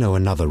I know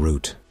another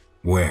route.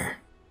 Where?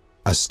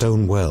 A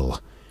stone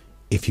well.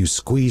 If you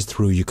squeeze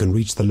through, you can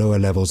reach the lower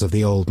levels of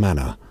the Old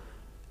Manor.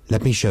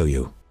 Let me show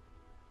you.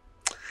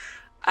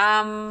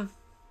 Let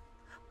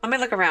me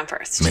look around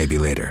first. Maybe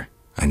later.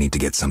 I need to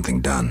get something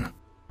done.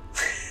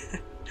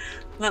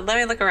 Let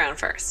me look around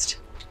first.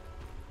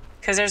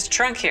 Because there's a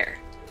trunk here.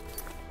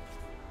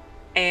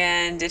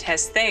 And it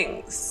has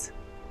things.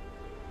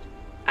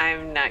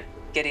 I'm not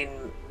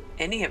getting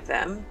any of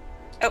them.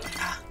 Oh,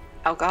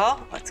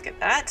 alcohol. Let's get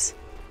that.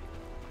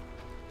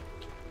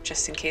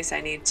 Just in case I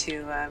need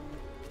to,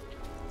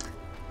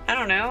 I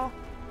don't know,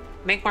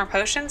 make more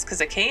potions, because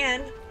I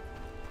can.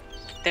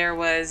 There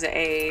was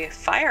a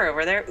fire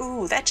over there.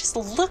 Ooh, that just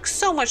looks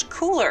so much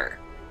cooler.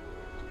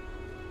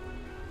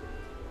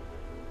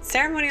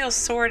 Ceremonial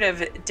Sword of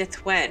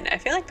Dithwen. I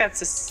feel like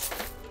that's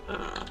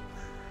a...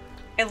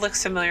 it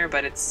looks familiar,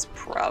 but it's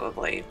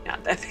probably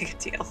not that big a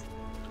deal.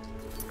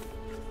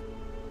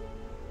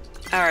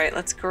 Alright,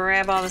 let's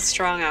grab all the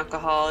strong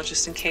alcohol,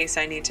 just in case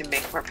I need to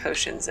make more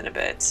potions in a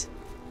bit.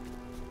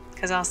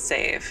 Because I'll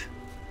save.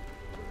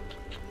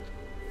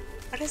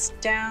 What is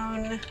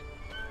down...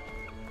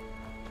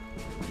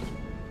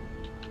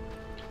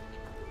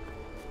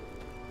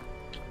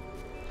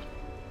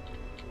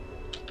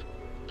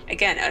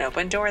 Again, an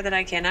open door that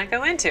I cannot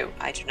go into.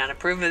 I do not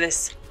approve of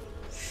this.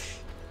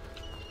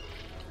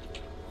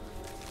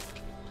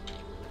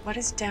 What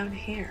is down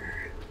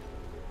here?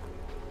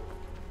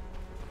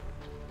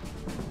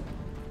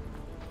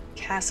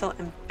 Castle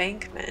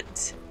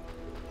embankment.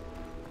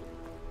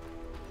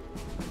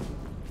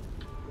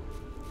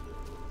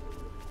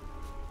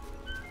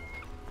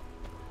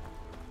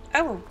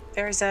 Oh,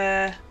 there's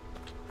a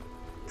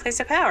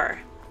place of power.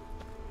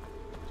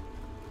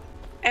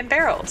 And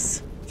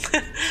barrels.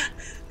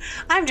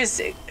 I'm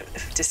just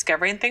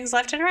discovering things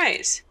left and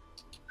right.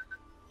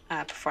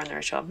 Perform the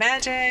ritual of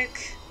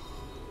magic.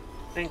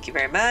 Thank you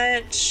very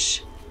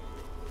much.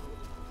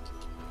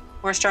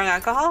 More strong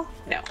alcohol?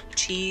 No.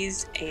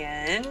 Cheese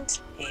and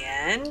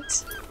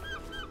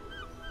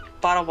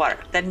bottled water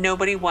that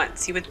nobody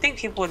wants. You would think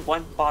people would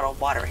want bottled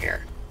water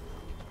here.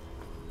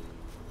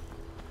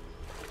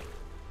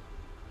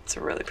 It's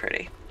really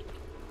pretty.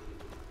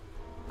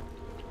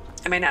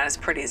 mean, not as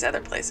pretty as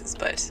other places,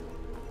 but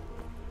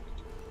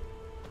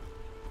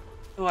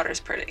the water's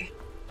pretty.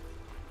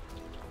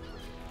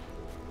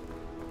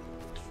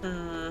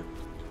 And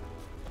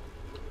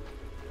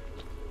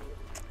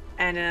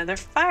another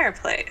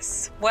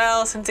fireplace.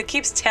 Well, since it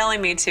keeps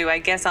telling me to, I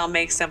guess I'll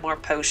make some more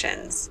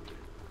potions.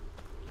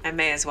 I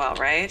may as well,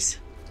 right?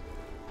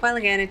 Well,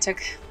 again, it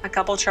took a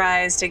couple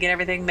tries to get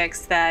everything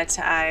mixed that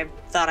I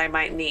thought I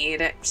might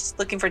need. Just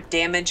looking for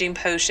damaging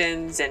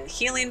potions and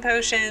healing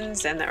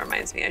potions, and that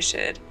reminds me I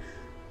should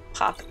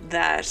pop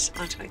that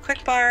onto my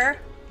quick bar.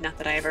 Not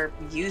that I ever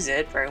use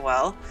it very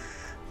well,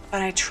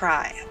 but I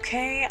try,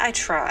 okay? I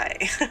try.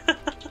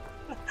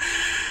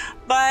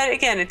 But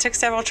again, it took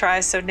several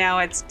tries, so now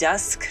it's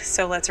dusk.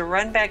 So let's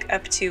run back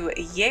up to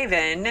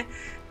Yaevinn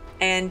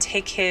and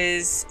take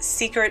his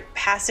secret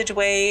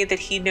passageway that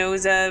he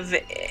knows of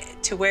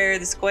to where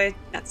the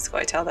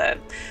scoia'tael, the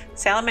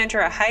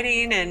Salamandra are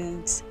hiding,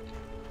 and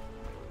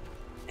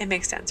it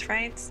makes sense,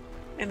 right?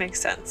 It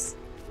makes sense.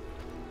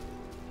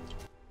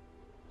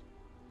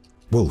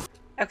 Wolf.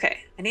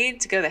 Okay, I need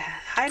to go to the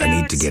hideout.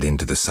 I need to get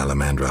into the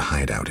Salamandra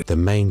hideout. The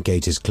main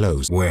gate is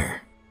closed.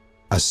 Where?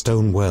 A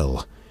stone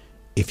well.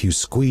 If you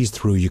squeeze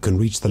through, you can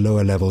reach the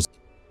lower levels.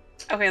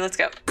 Okay, let's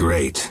go.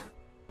 Great.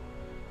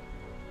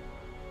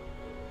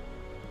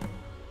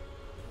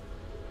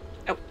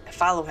 Oh, I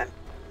follow him.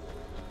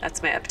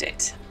 That's my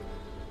update.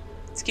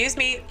 Excuse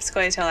me,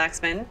 scoia'tael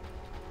axeman.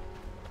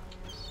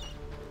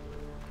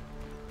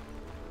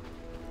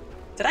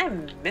 Did I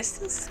miss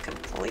this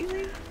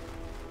completely?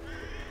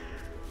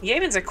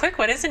 Yaevinn's a quick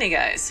one, isn't he,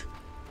 guys?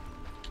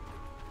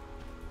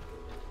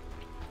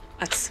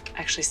 Let's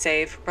actually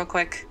save real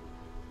quick.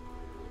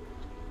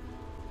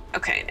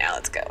 Okay, now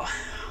let's go.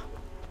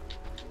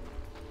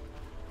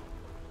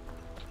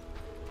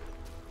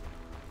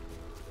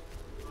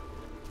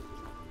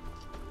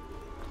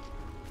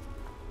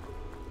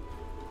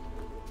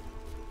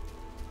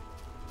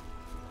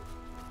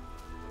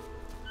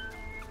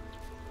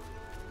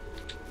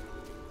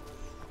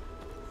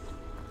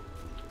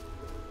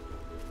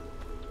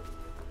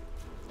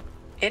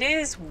 It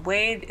is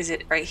way, is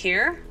it right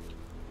here?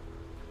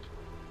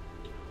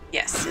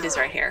 Yes, it is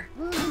right here.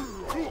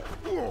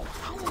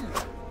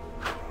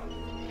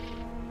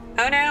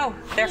 Oh no,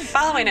 they're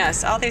following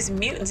us. All these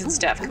mutants and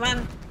stuff. Come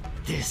on,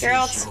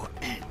 Geralt.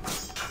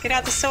 Get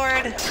out the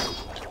sword.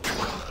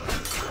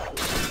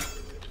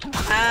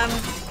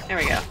 There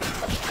we go.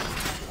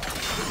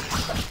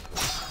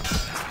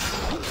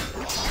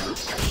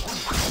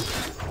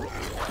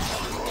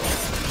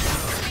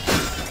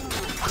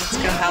 Let's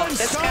go help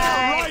this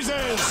guy.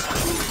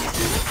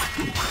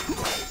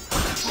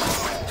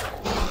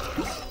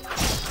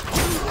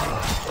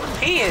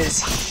 He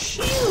is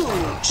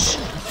huge.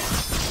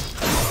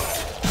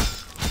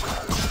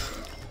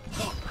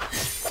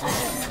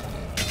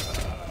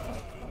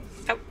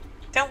 Oh,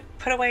 don't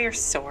put away your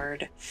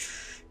sword.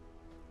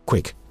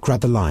 Quick, grab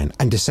the line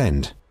and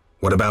descend.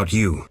 What about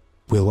you?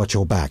 We'll watch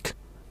your back.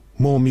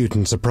 More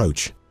mutants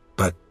approach.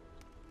 But...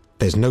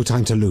 There's no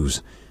time to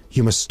lose.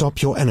 You must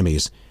stop your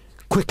enemies.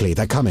 Quickly,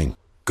 they're coming.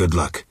 Good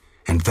luck,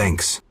 and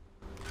thanks.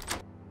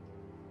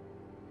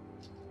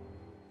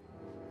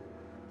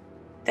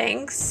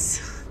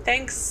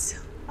 Thanks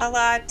a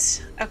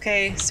lot.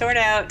 Okay, sword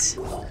out.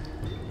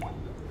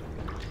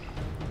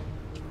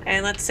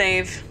 And let's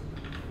save.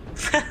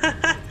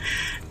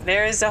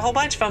 There's a whole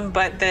bunch of them,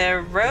 but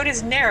the road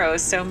is narrow,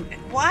 so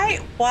why,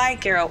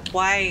 Geralt,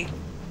 why?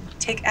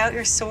 Take out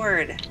your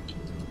sword.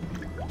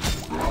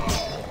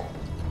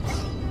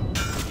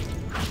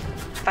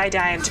 If I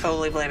die, I'm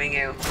totally blaming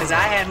you, because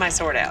I had my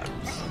sword out.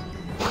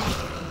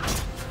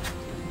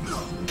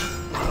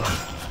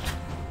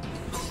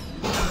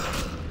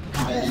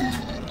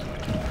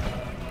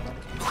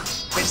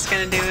 We're just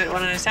gonna do it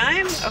one at a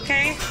time?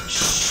 Okay,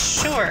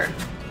 sure.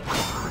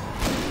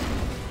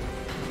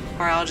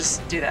 Or I'll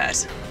just do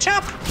that.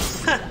 Chop!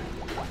 Huh.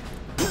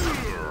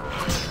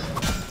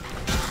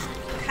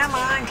 Come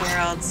on,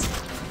 Geralt.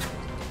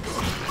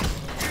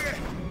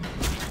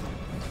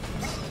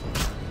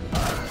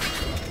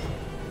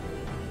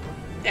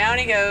 Down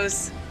he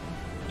goes.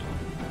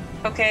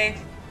 Okay.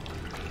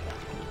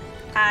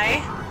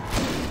 Hi.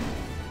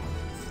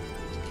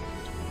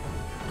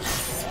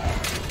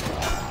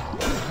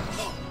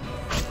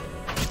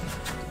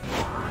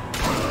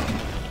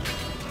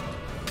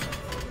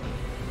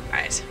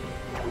 Alright.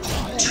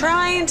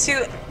 Trying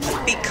to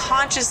be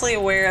consciously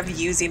aware of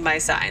using my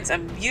signs.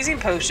 I'm using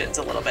potions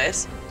a little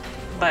bit,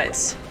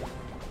 but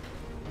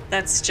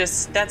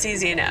that's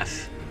easy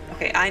enough.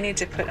 Okay, I need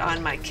to put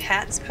on my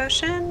cat's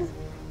potion.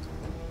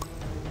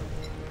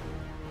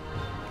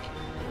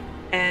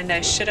 And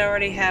I should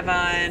already have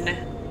on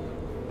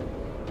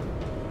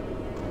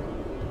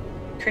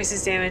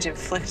increases damage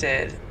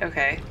inflicted.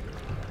 Okay.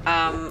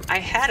 I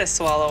had a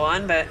swallow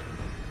on, but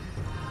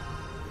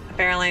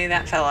apparently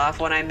that fell off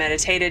when I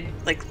meditated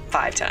like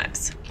 5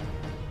 times.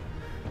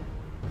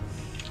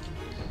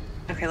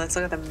 Okay, let's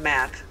look at the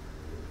map.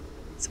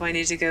 So I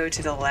need to go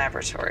to the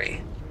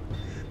laboratory.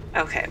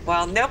 Okay,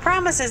 well, no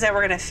promises that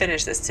we're gonna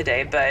finish this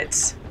today,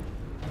 but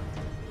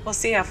We'll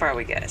see how far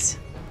we get.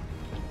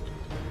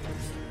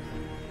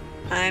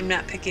 I'm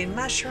not picking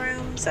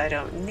mushrooms. I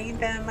don't need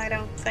them, I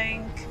don't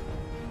think.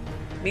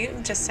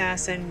 Mutant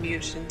assassin,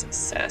 mutant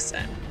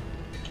assassin.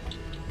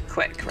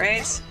 Quick,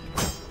 right?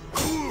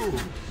 I'm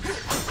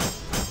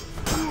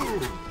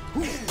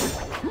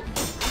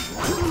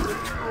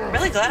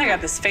really glad I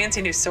got this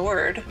fancy new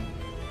sword.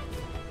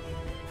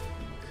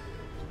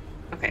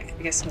 Okay,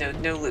 I guess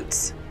no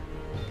loots.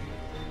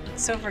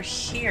 What's over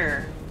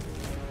here?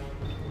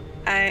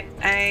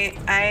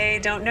 I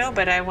don't know,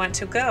 but I want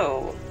to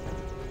go.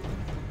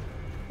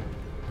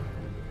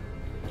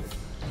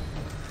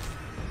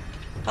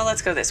 Well,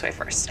 let's go this way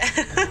first.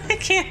 It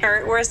can't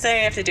hurt. Worst thing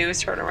I have to do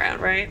is turn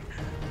around, right?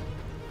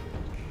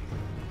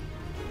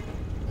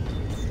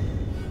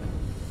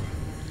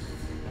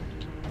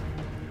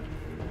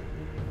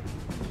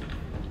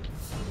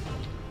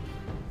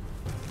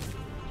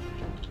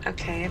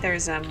 Okay,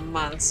 there's a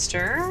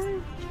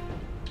monster.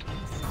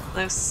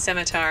 Hello,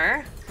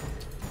 scimitar.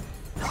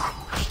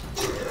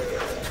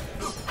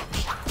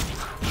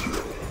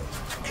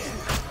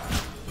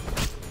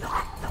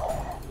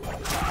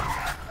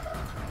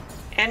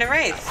 And a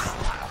wraith.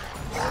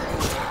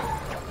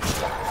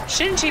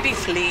 Shouldn't you be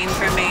fleeing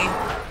from me?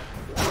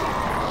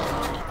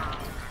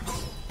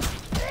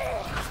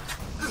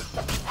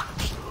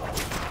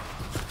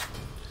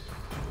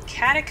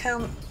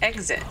 Catacomb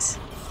exit.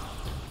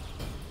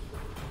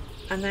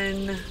 And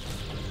then...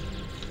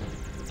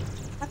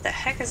 what the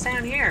heck is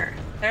down here?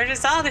 There are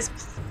just all these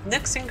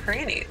nooks and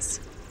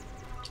crannies.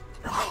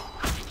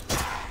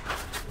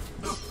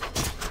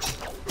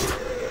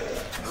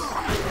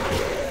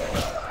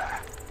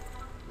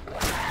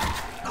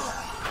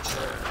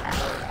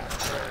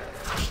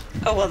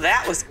 Oh, well,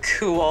 that was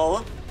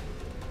cool.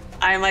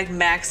 I'm like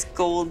max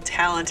gold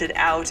talented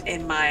out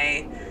in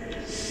my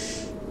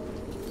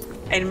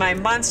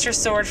monster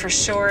sword for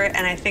sure,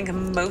 and I think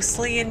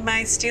mostly in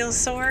my steel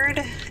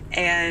sword,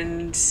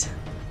 and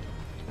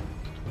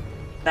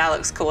that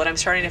looks cool. And I'm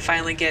starting to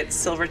finally get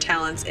silver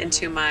talents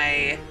into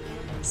my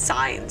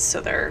signs,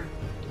 so they're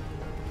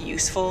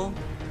useful.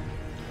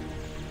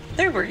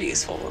 They were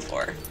useful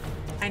before.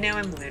 I know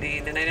I'm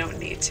looting and I don't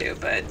need to,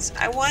 but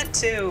I want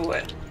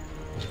to.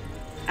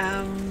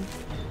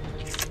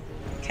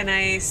 Can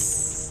I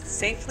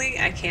safely?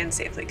 I can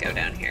safely go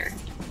down here.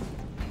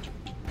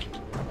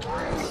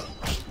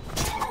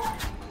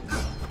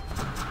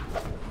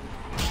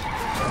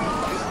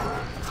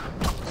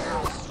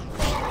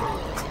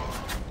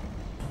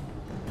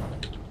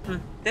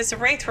 This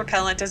wraith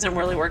repellent doesn't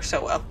really work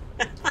so well.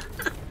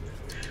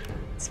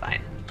 It's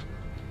fine.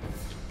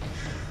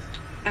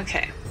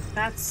 Okay,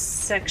 that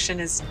section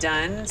is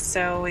done,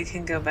 so we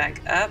can go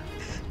back up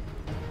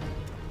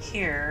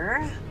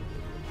here.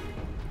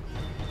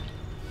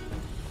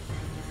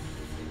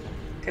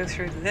 Go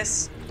through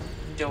this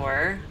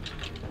door.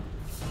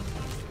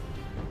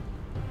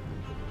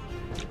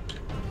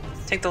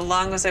 Take the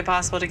longest way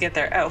possible to get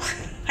there. Oh,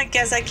 I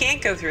guess I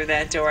can't go through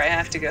that door. I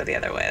have to go the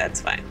other way. That's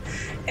fine.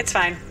 It's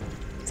fine.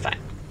 It's fine.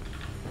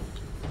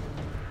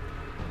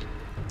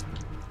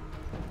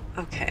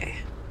 Okay.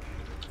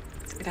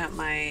 Let's get out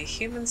my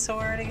human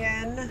sword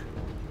again.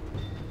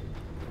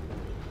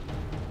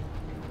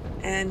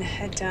 And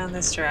head down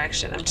this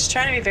direction. I'm just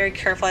trying to be very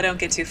careful I don't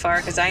get too far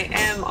because I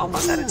am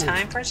almost out of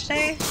time for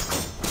today.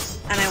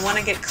 And I want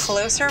to get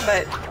closer,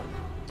 but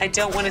I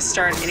don't want to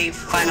start any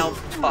final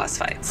boss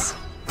fights.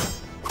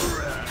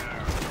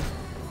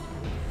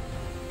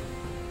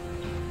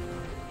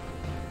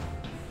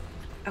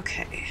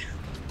 Okay.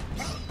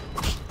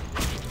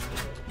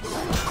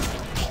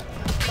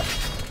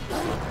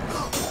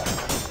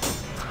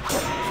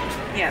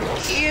 Yeah,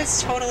 he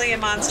is totally a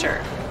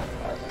monster.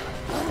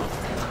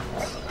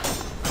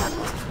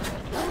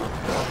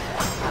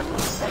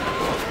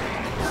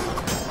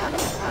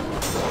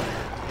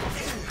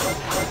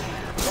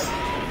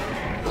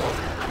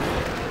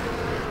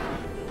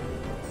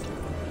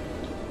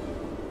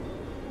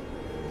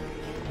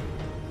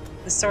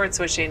 The sword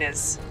switching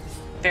is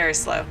very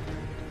slow.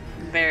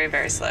 Very,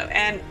 very slow.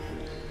 And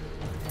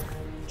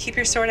keep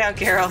your sword out,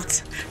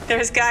 Geralt.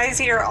 There's guys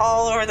here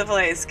all over the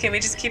place. Can we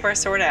just keep our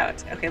sword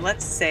out? Okay,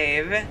 let's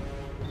save.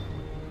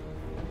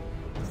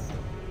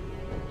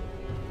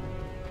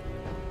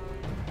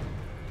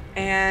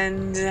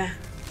 And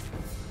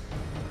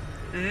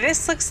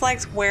this looks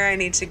like where I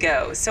need to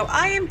go. So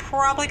I am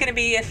probably going to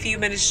be a few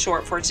minutes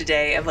short for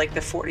today of like the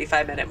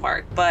 45-minute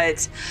mark,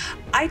 but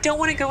I don't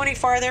want to go any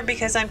farther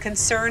because I'm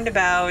concerned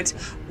about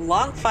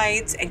long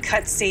fights and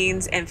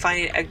cutscenes and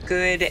finding a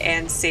good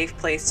and safe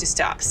place to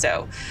stop.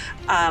 So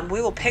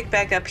we will pick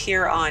back up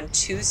here on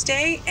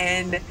Tuesday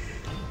and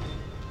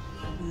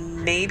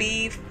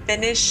maybe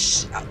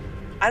finish.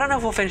 I don't know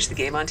if we'll finish the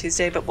game on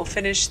Tuesday, but we'll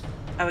finish,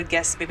 I would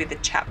guess, maybe the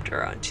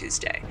chapter on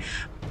Tuesday.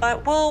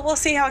 But we'll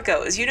see how it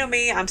goes. You know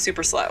me, I'm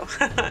super slow.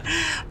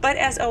 But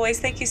as always,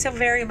 thank you so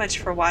very much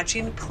for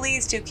watching.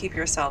 Please do keep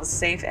yourselves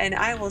safe, and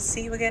I will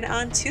see you again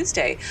on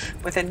Tuesday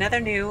with another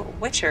new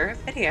Witcher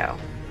video.